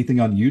watching anything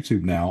on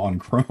YouTube now on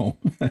Chrome.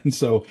 And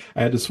so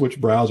I had to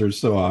switch browsers.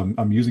 So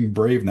I'm using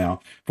Brave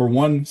now for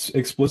one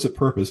explicit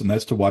purpose, and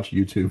that's to watch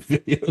YouTube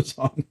videos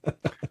on.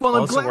 Well,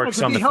 I'm Also glad works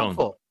it on be the phone.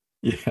 helpful.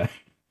 Yeah.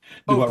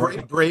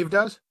 Brave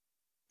does?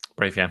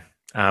 Brave, yeah.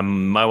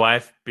 My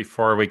wife,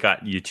 before we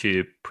got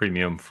YouTube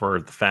Premium for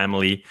the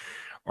family,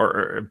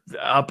 or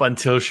up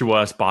until she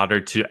was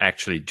bothered to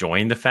actually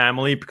join the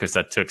family, because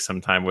that took some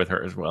time with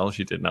her as well.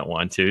 She did not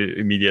want to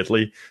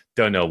immediately.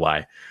 Don't know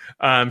why.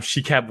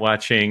 She kept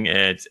watching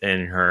it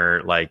in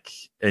her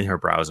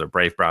browser,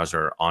 Brave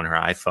browser on her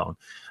iPhone.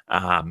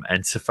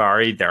 And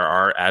Safari, there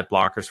are ad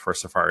blockers for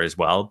Safari as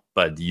well,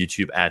 but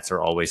YouTube ads are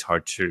always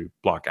hard to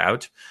block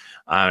out.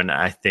 And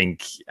I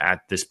think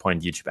at this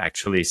point, YouTube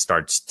actually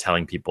starts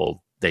telling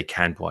people they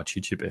can't watch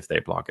YouTube if they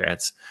block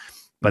ads,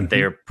 but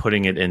they're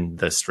putting it in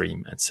the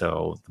stream. And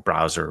so the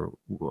browser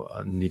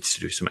needs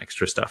to do some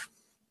extra stuff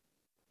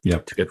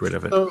to get rid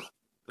of it.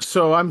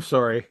 So I'm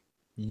sorry,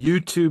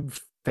 YouTube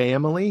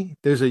family?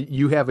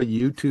 You have a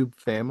YouTube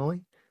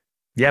family?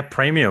 Yeah,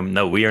 premium.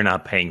 No, we are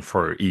not paying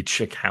for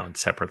each account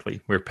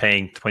separately. We're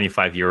paying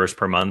 25 euros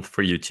per month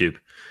for YouTube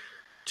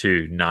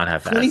to not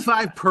have ads.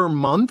 25 per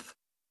month?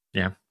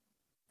 Yeah,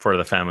 for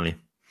the family.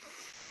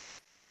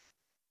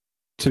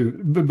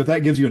 But that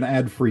gives you an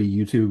ad-free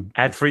YouTube.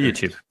 Ad-free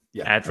YouTube.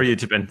 Yeah. Ad-free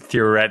YouTube, and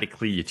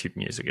theoretically YouTube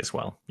Music as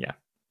well. Yeah.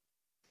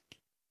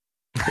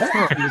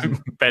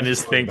 Ben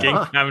is thinking.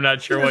 I'm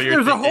not sure what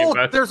you're thinking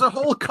about. There's a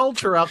whole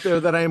culture out there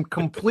that I am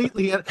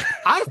completely.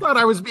 I thought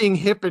I was being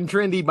hip and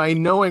trendy by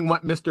knowing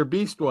what Mr.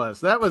 Beast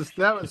was. That was.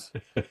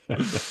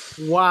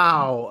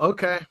 Wow.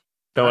 Okay.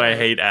 Though I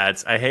hate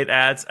ads. I hate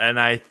ads, and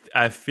I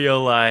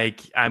feel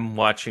like I'm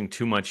watching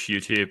too much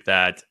YouTube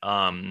that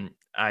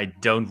I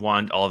don't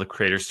want all the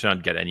creators to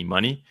not get any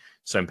money.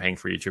 So I'm paying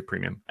for YouTube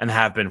Premium and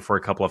have been for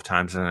a couple of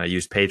times. And I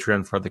use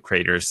Patreon for the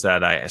creators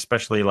that I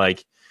especially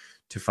like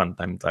to fund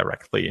them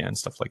directly and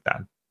stuff like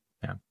that.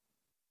 Yeah.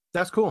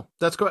 That's cool.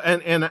 That's cool.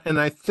 And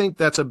I think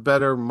that's a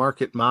better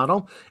market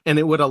model. And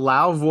it would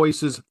allow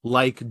voices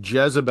like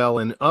Jezebel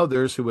and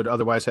others who would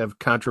otherwise have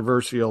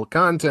controversial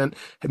content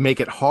and make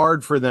it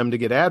hard for them to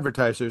get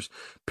advertisers.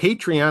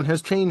 Patreon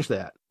has changed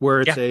that, where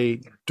it's a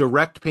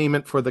direct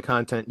payment for the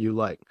content you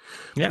like.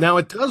 Yeah. Now,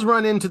 it does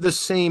run into the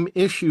same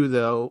issue,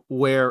 though,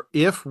 where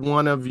if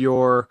one of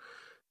your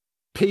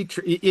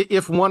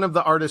if one of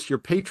the artists you're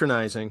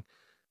patronizing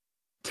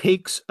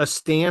takes a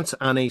stance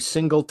on a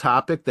single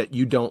topic that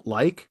you don't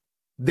like,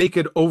 they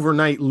could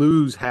overnight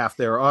lose half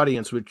their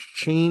audience, which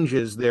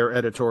changes their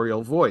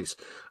editorial voice.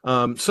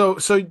 So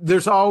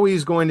there's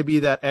always going to be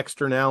that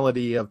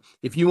externality of,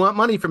 if you want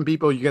money from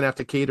people, you're going to have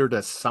to cater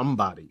to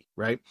somebody,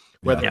 right?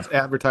 Whether it's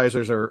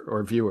advertisers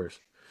or viewers.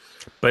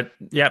 But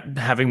yeah,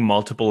 having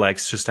multiple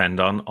legs to stand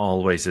on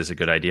always is a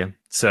good idea.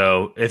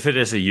 So if it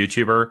is a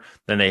YouTuber,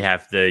 then they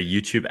have the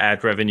YouTube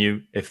ad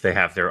revenue. If they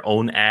have their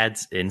own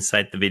ads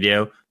inside the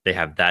video, they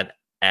have that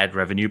ad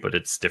revenue, but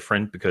it's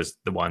different because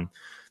the one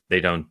they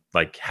don't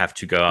like have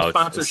to go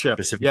out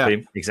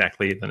specifically,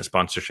 exactly, than a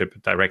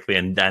sponsorship directly.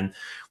 And then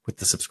with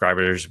the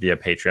subscribers via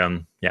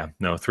Patreon,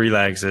 3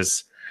 legs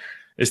is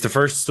the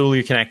first stool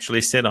you can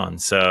actually sit on.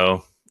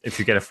 So if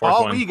you get a fourth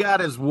one. All we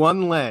got is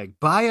one leg.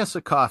 Buy us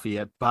a coffee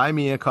at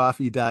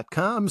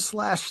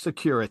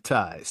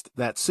buymeacoffee.com/securitized.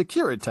 That's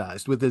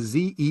securitized with a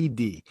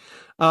Z-E-D.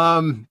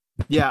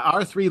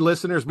 Our 3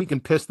 listeners, we can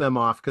piss them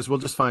off because we'll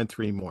just find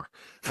 3 more.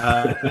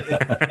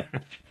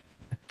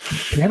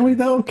 Can we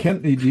though?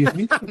 Do you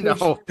think?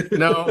 No.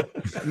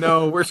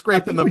 We're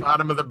scraping the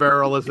bottom of the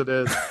barrel as it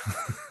is.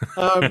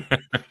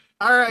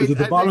 All right. Is it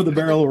the bottom of the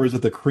barrel or is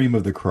it the cream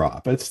of the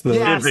crop? It's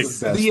the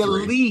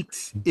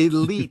elite.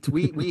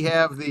 We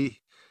have the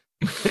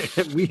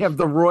we have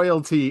the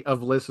royalty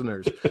of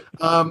listeners.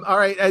 All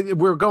right,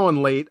 we're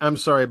going late. I'm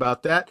sorry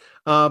about that.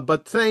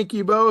 But thank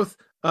you both.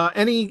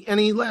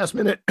 Any last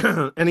minute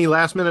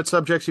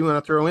subjects you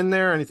want to throw in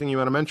there? Anything you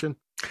want to mention?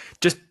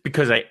 Just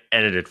because I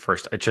edited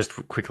first, I just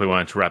quickly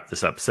wanted to wrap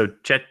this up. So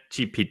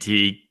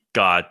ChatGPT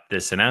got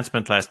this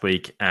announcement last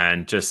week,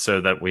 and just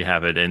so that we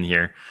have it in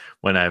here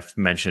when I've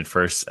mentioned it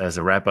first as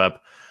a wrap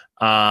up,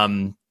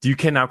 you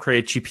can now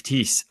create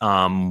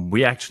GPTs.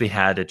 We actually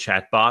had a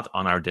chatbot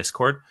on our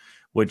Discord,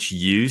 which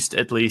used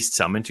at least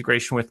some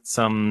integration with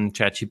some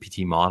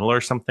ChatGPT model or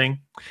something.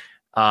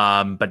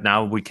 But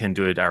now we can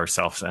do it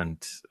ourselves.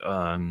 And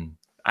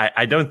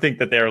I don't think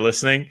that they're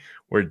listening.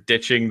 We're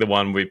ditching the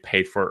one we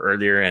paid for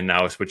earlier and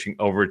now switching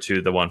over to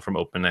the one from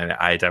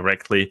OpenAI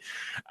directly.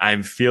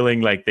 I'm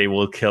feeling like they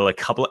will kill a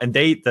couple. And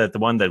the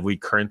one that we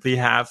currently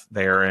have,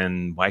 they're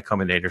in Y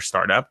Combinator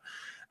startup.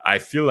 I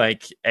feel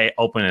like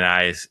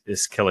OpenAI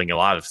is killing a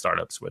lot of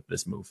startups with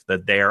this move,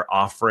 that they're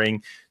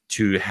offering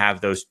to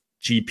have those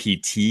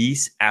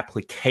GPTs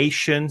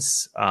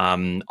applications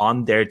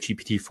on their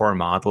GPT-4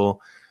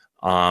 model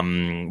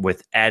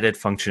with added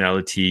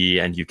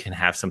functionality. And you can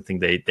have something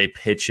they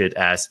pitch it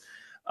as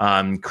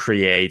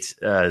create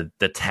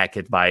the tech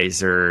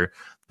advisor,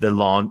 the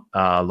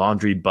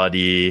laundry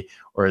buddy,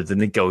 or the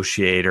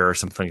negotiator, or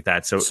something like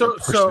that. So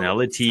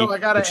personality,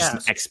 which is an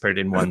expert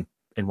in one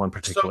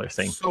particular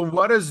thing. So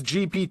what does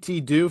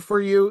GPT do for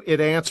you? It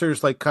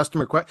answers like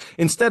customer questions.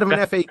 Instead of an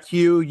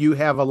FAQ, you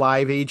have a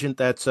live agent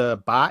that's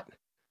a bot.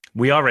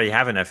 We already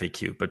have an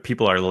FAQ, but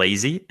people are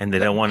lazy and they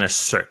don't want to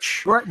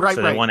search. Right.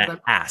 So they want to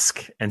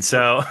ask. And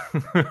so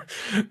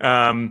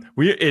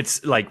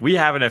it's like we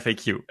have an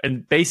FAQ.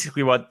 And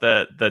basically what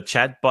the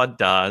chatbot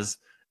does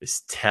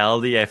is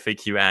tell the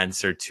FAQ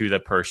answer to the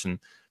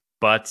person,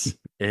 but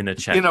in a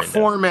chat window.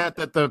 Format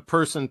that the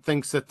person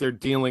thinks that they're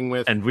dealing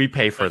with. And we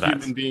pay for that.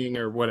 Human being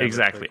or whatever.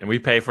 Exactly. And we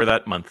pay for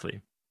that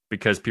monthly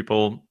because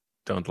people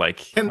don't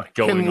like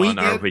going on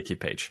our wiki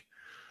page.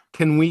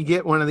 Can we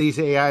get one of these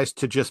AIs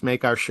to just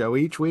make our show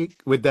each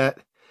week? Would that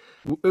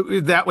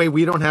way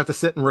we don't have to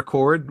sit and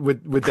record?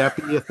 Would that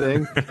be a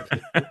thing?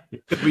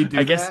 Could we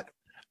do that?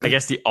 I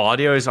guess the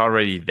audio is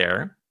already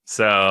there.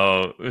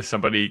 So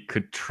somebody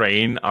could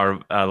train our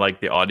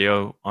the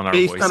audio on our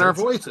based on our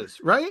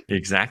voices, right?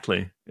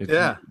 Exactly.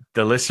 The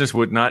listeners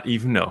would not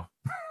even know.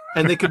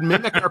 And they could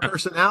mimic our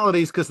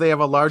personalities because they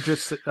have a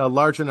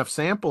large enough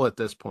sample at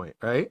this point,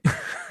 right?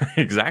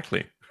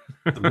 Exactly.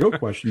 The real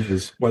question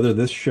is whether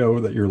this show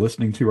that you're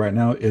listening to right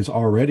now is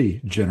already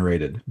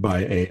generated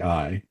by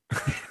AI,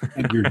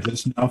 and you're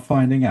just now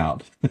finding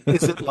out.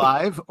 Is it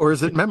live or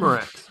is it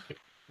Memorex?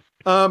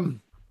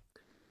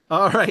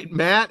 All right,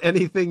 Matt,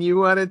 anything you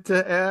wanted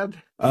to add?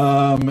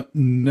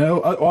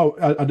 No.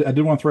 I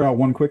did want to throw out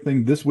one quick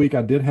thing. This week,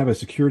 I did have a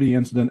security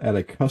incident at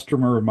a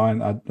customer of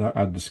mine.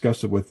 I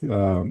discussed it with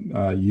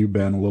you,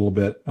 Ben, a little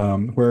bit,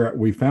 where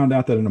we found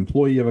out that an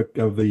employee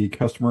of the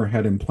customer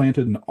had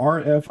implanted an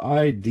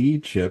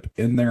RFID chip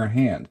in their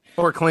hand.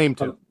 Or claimed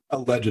to.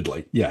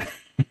 Allegedly, yeah.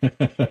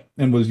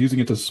 and was using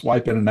it to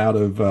swipe in and out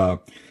of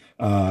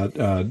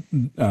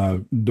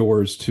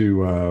doors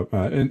to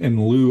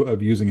in lieu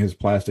of using his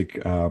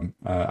plastic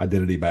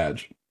identity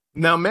badge.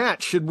 Now,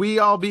 Matt, should we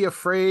all be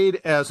afraid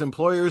as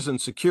employers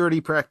and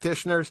security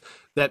practitioners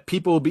that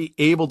people will be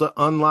able to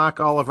unlock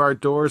all of our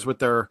doors with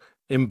their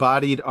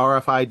embodied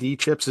RFID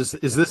chips?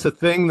 Is this a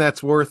thing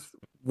that's worth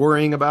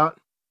worrying about?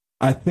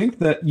 I think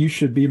that you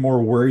should be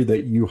more worried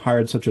that you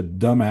hired such a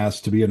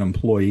dumbass to be an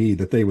employee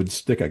that they would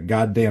stick a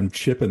goddamn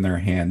chip in their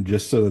hand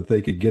just so that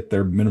they could get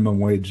their minimum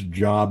wage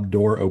job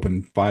door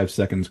open 5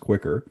 seconds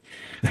quicker.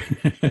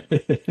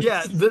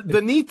 Yeah,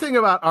 the neat thing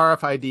about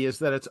RFID is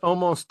that it's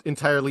almost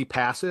entirely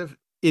passive.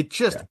 It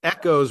just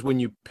echoes when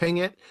you ping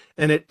it,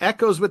 and it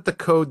echoes with the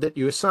code that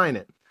you assign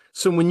it.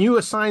 So when you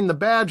assign the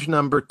badge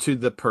number to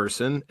the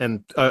person,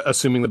 and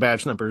assuming the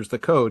badge number is the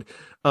code,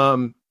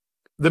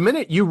 the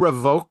minute you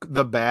revoke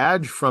the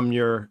badge from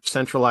your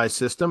centralized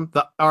system,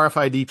 the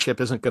RFID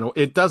chip isn't going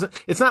to,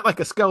 it's not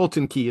like a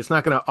skeleton key. It's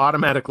not going to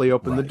automatically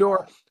open the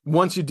door.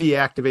 Once you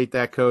deactivate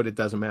that code, it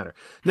doesn't matter.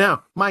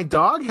 Now, my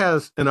dog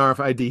has an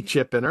RFID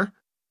chip in her.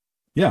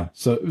 Yeah,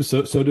 so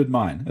did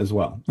mine as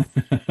well.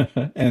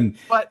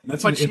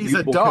 But she's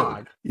a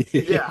dog.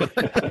 Yeah.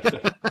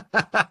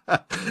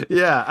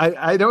 Yeah,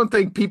 I don't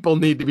think people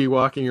need to be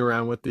walking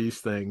around with these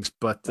things,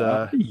 but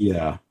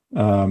yeah.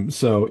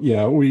 So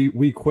yeah,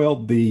 we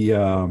quelled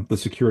the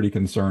security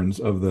concerns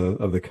of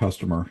the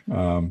customer.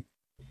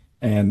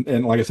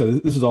 And like I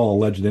said, this is all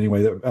alleged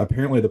anyway. That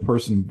apparently the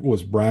person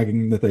was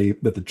bragging that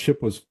the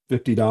chip was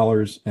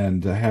 $50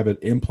 and to have it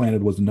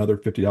implanted was another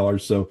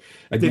 $50. So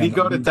again, did he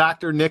go to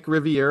Dr. Nick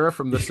Riviera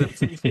from The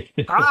Simpsons?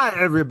 Hi,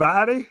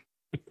 everybody.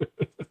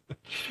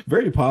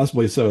 Very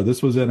possibly so.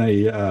 This was in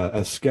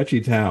a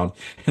sketchy town.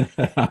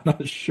 I'm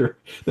not sure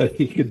that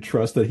he could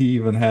trust that he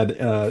even had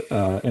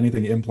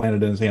anything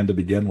implanted in his hand to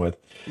begin with.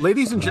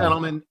 Ladies and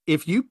gentlemen,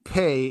 if you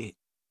pay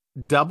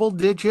double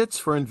digits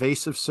for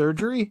invasive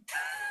surgery,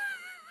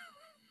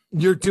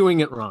 you're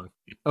doing it wrong.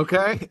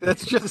 Okay?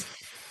 That's just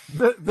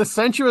the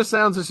sensuous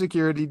sounds of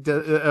security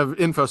of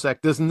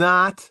InfoSec does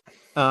not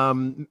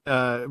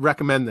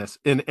recommend this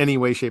in any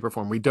way, shape, or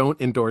form. We don't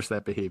endorse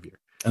that behavior.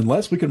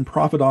 Unless we can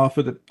profit off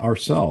it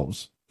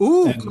ourselves.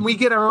 Ooh, can we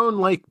get our own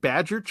like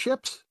Badger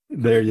chips?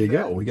 There you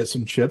go. We get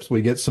some chips.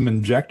 We get some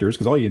injectors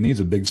because all you need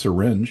is a big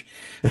syringe.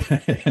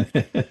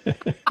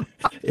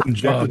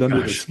 Injected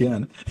under the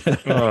skin.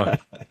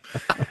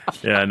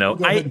 Yeah, no.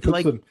 I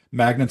put some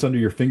magnets under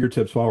your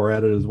fingertips while we're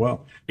at it as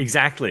well.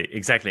 Exactly.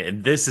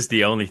 And this is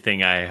the only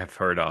thing I have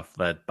heard of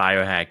that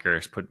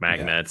biohackers put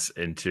magnets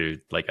into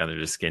like under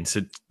the skin so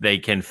they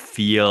can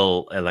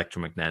feel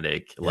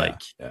electromagnetic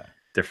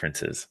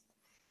differences.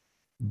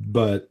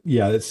 But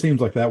yeah, it seems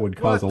like that would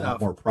cause a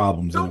lot more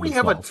problems. Don't we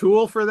have a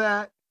tool for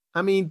that?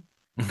 I mean,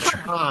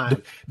 come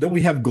on. Don't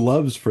we have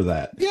gloves for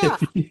that? Yeah.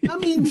 I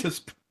mean,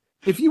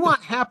 if you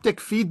want haptic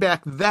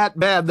feedback that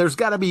bad, there's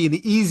got to be an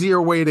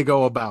easier way to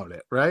go about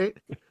it, right?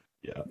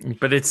 Yeah.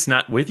 But it's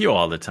not with you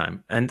all the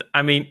time. And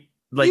I mean,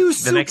 like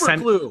use the next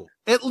time, glue.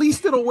 At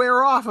least it'll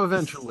wear off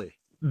eventually.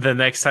 The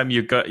next time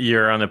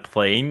you're on a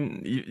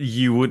plane,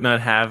 you would not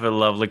have a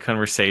lovely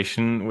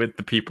conversation with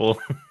the people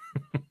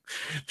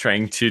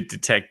trying to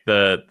detect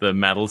the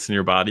metals in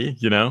your body,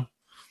 you know?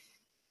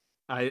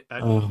 All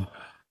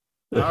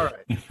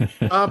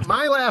right.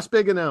 My last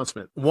big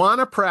announcement.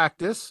 Wanna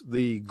Practice,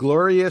 the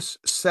glorious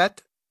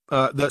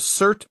the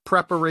CERT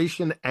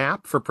preparation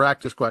app for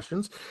practice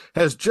questions,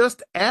 has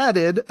just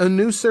added a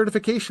new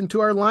certification to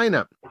our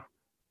lineup.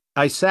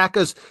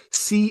 ISACA's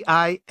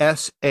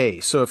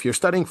CISA. So if you're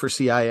studying for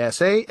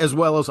CISA, as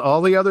well as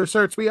all the other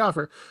certs we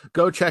offer,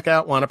 go check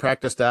out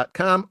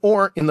wannapractice.com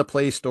or in the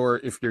Play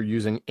Store if you're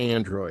using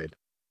Android.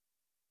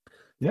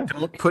 Yeah.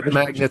 Don't put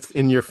magnets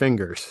in your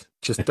fingers.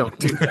 Just don't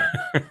do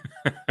that.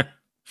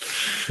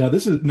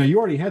 Now you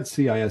already had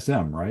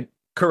CISM, right?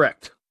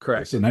 Correct.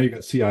 So now you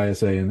got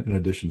CISA in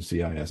addition to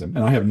CISM. And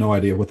I have no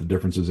idea what the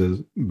differences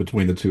is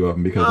between the two of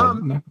them because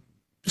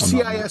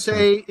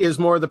CISA is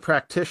more the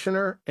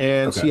practitioner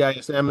and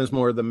CISM is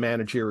more the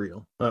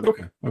managerial.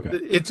 Okay.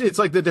 It's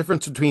like the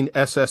difference between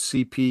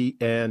SSCP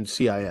and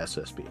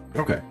CISSP.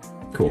 Okay.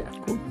 Cool.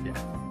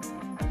 Yeah.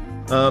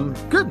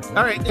 Good.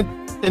 All right.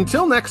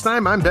 Until next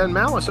time, I'm Ben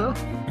Malisow.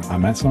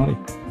 I'm Matt Snoddy.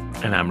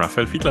 And I'm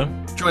Raphael Fiedler.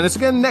 Join us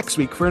again next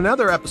week for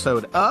another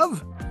episode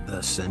of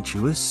The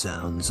Sensuous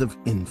Sounds of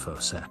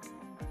InfoSec.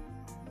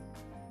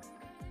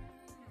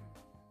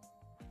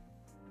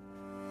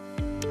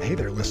 Hey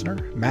there, listener.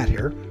 Matt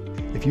here.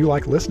 If you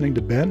like listening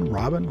to Ben,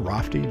 Robin,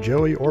 Rafty,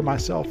 Joey, or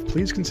myself,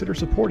 please consider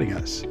supporting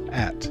us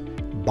at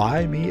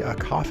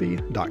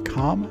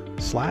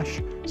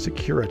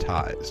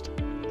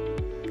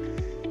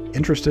buymeacoffee.com/securitized.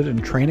 Interested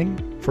in training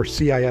for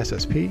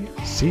CISSP,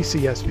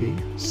 CCSP,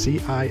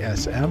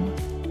 CISM,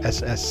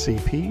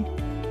 SSCP,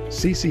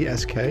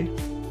 CCSK,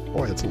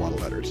 boy, that's a lot of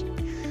letters,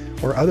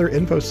 or other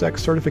InfoSec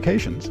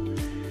certifications?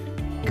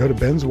 Go to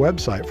Ben's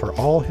website for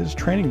all his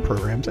training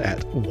programs at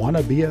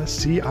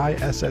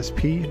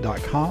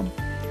wannabeacissp.com.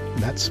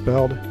 That's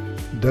spelled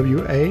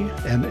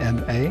WANNABEA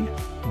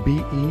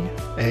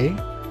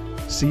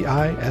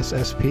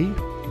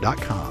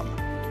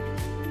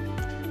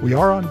We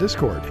are on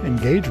Discord.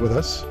 Engage with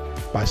us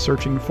by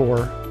searching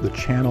for the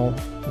channel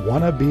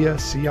Wanna Be a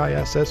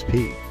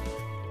CISSP.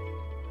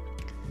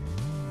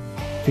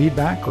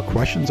 Feedback or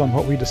questions on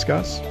what we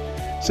discuss?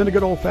 Send a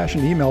good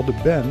old-fashioned email to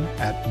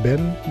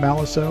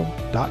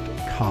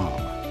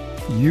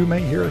ben@benmaliso.com. You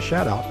may hear a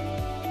shout-out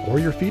or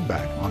your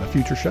feedback on a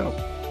future show.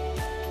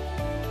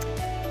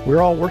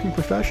 We're all working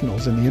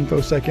professionals in the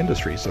InfoSec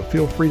industry, so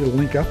feel free to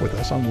link up with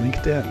us on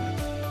LinkedIn.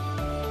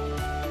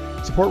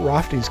 Support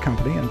Rafty's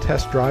company and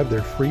test drive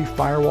their free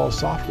firewall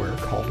software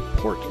called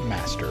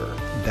Portmaster,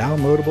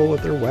 downloadable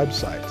at their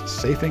website,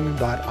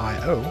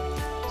 safing.io,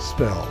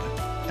 spelled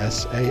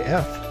SAFING.io.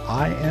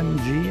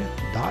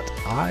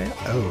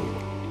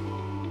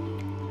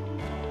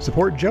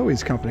 Support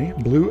Joey's company,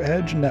 Blue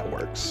Edge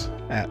Networks,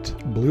 at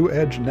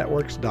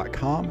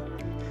blueedgenetworks.com,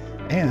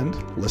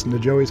 and listen to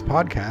Joey's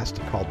podcast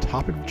called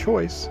Topic of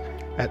Choice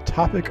at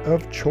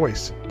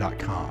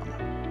topicofchoice.com.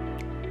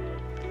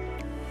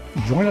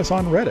 Join us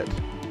on Reddit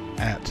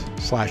at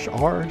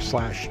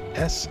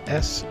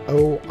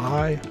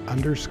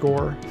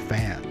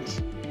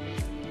 /r/SSOI_fans.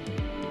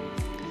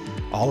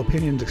 All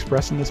opinions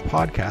expressed in this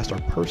podcast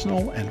are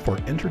personal and for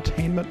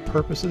entertainment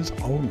purposes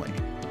only.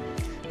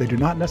 They do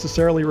not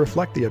necessarily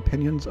reflect the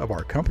opinions of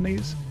our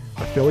companies,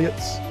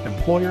 affiliates,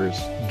 employers,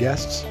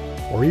 guests,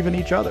 or even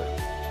each other.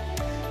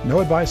 No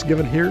advice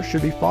given here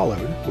should be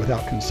followed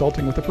without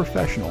consulting with a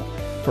professional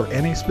for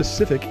any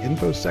specific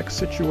InfoSec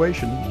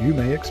situation you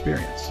may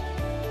experience.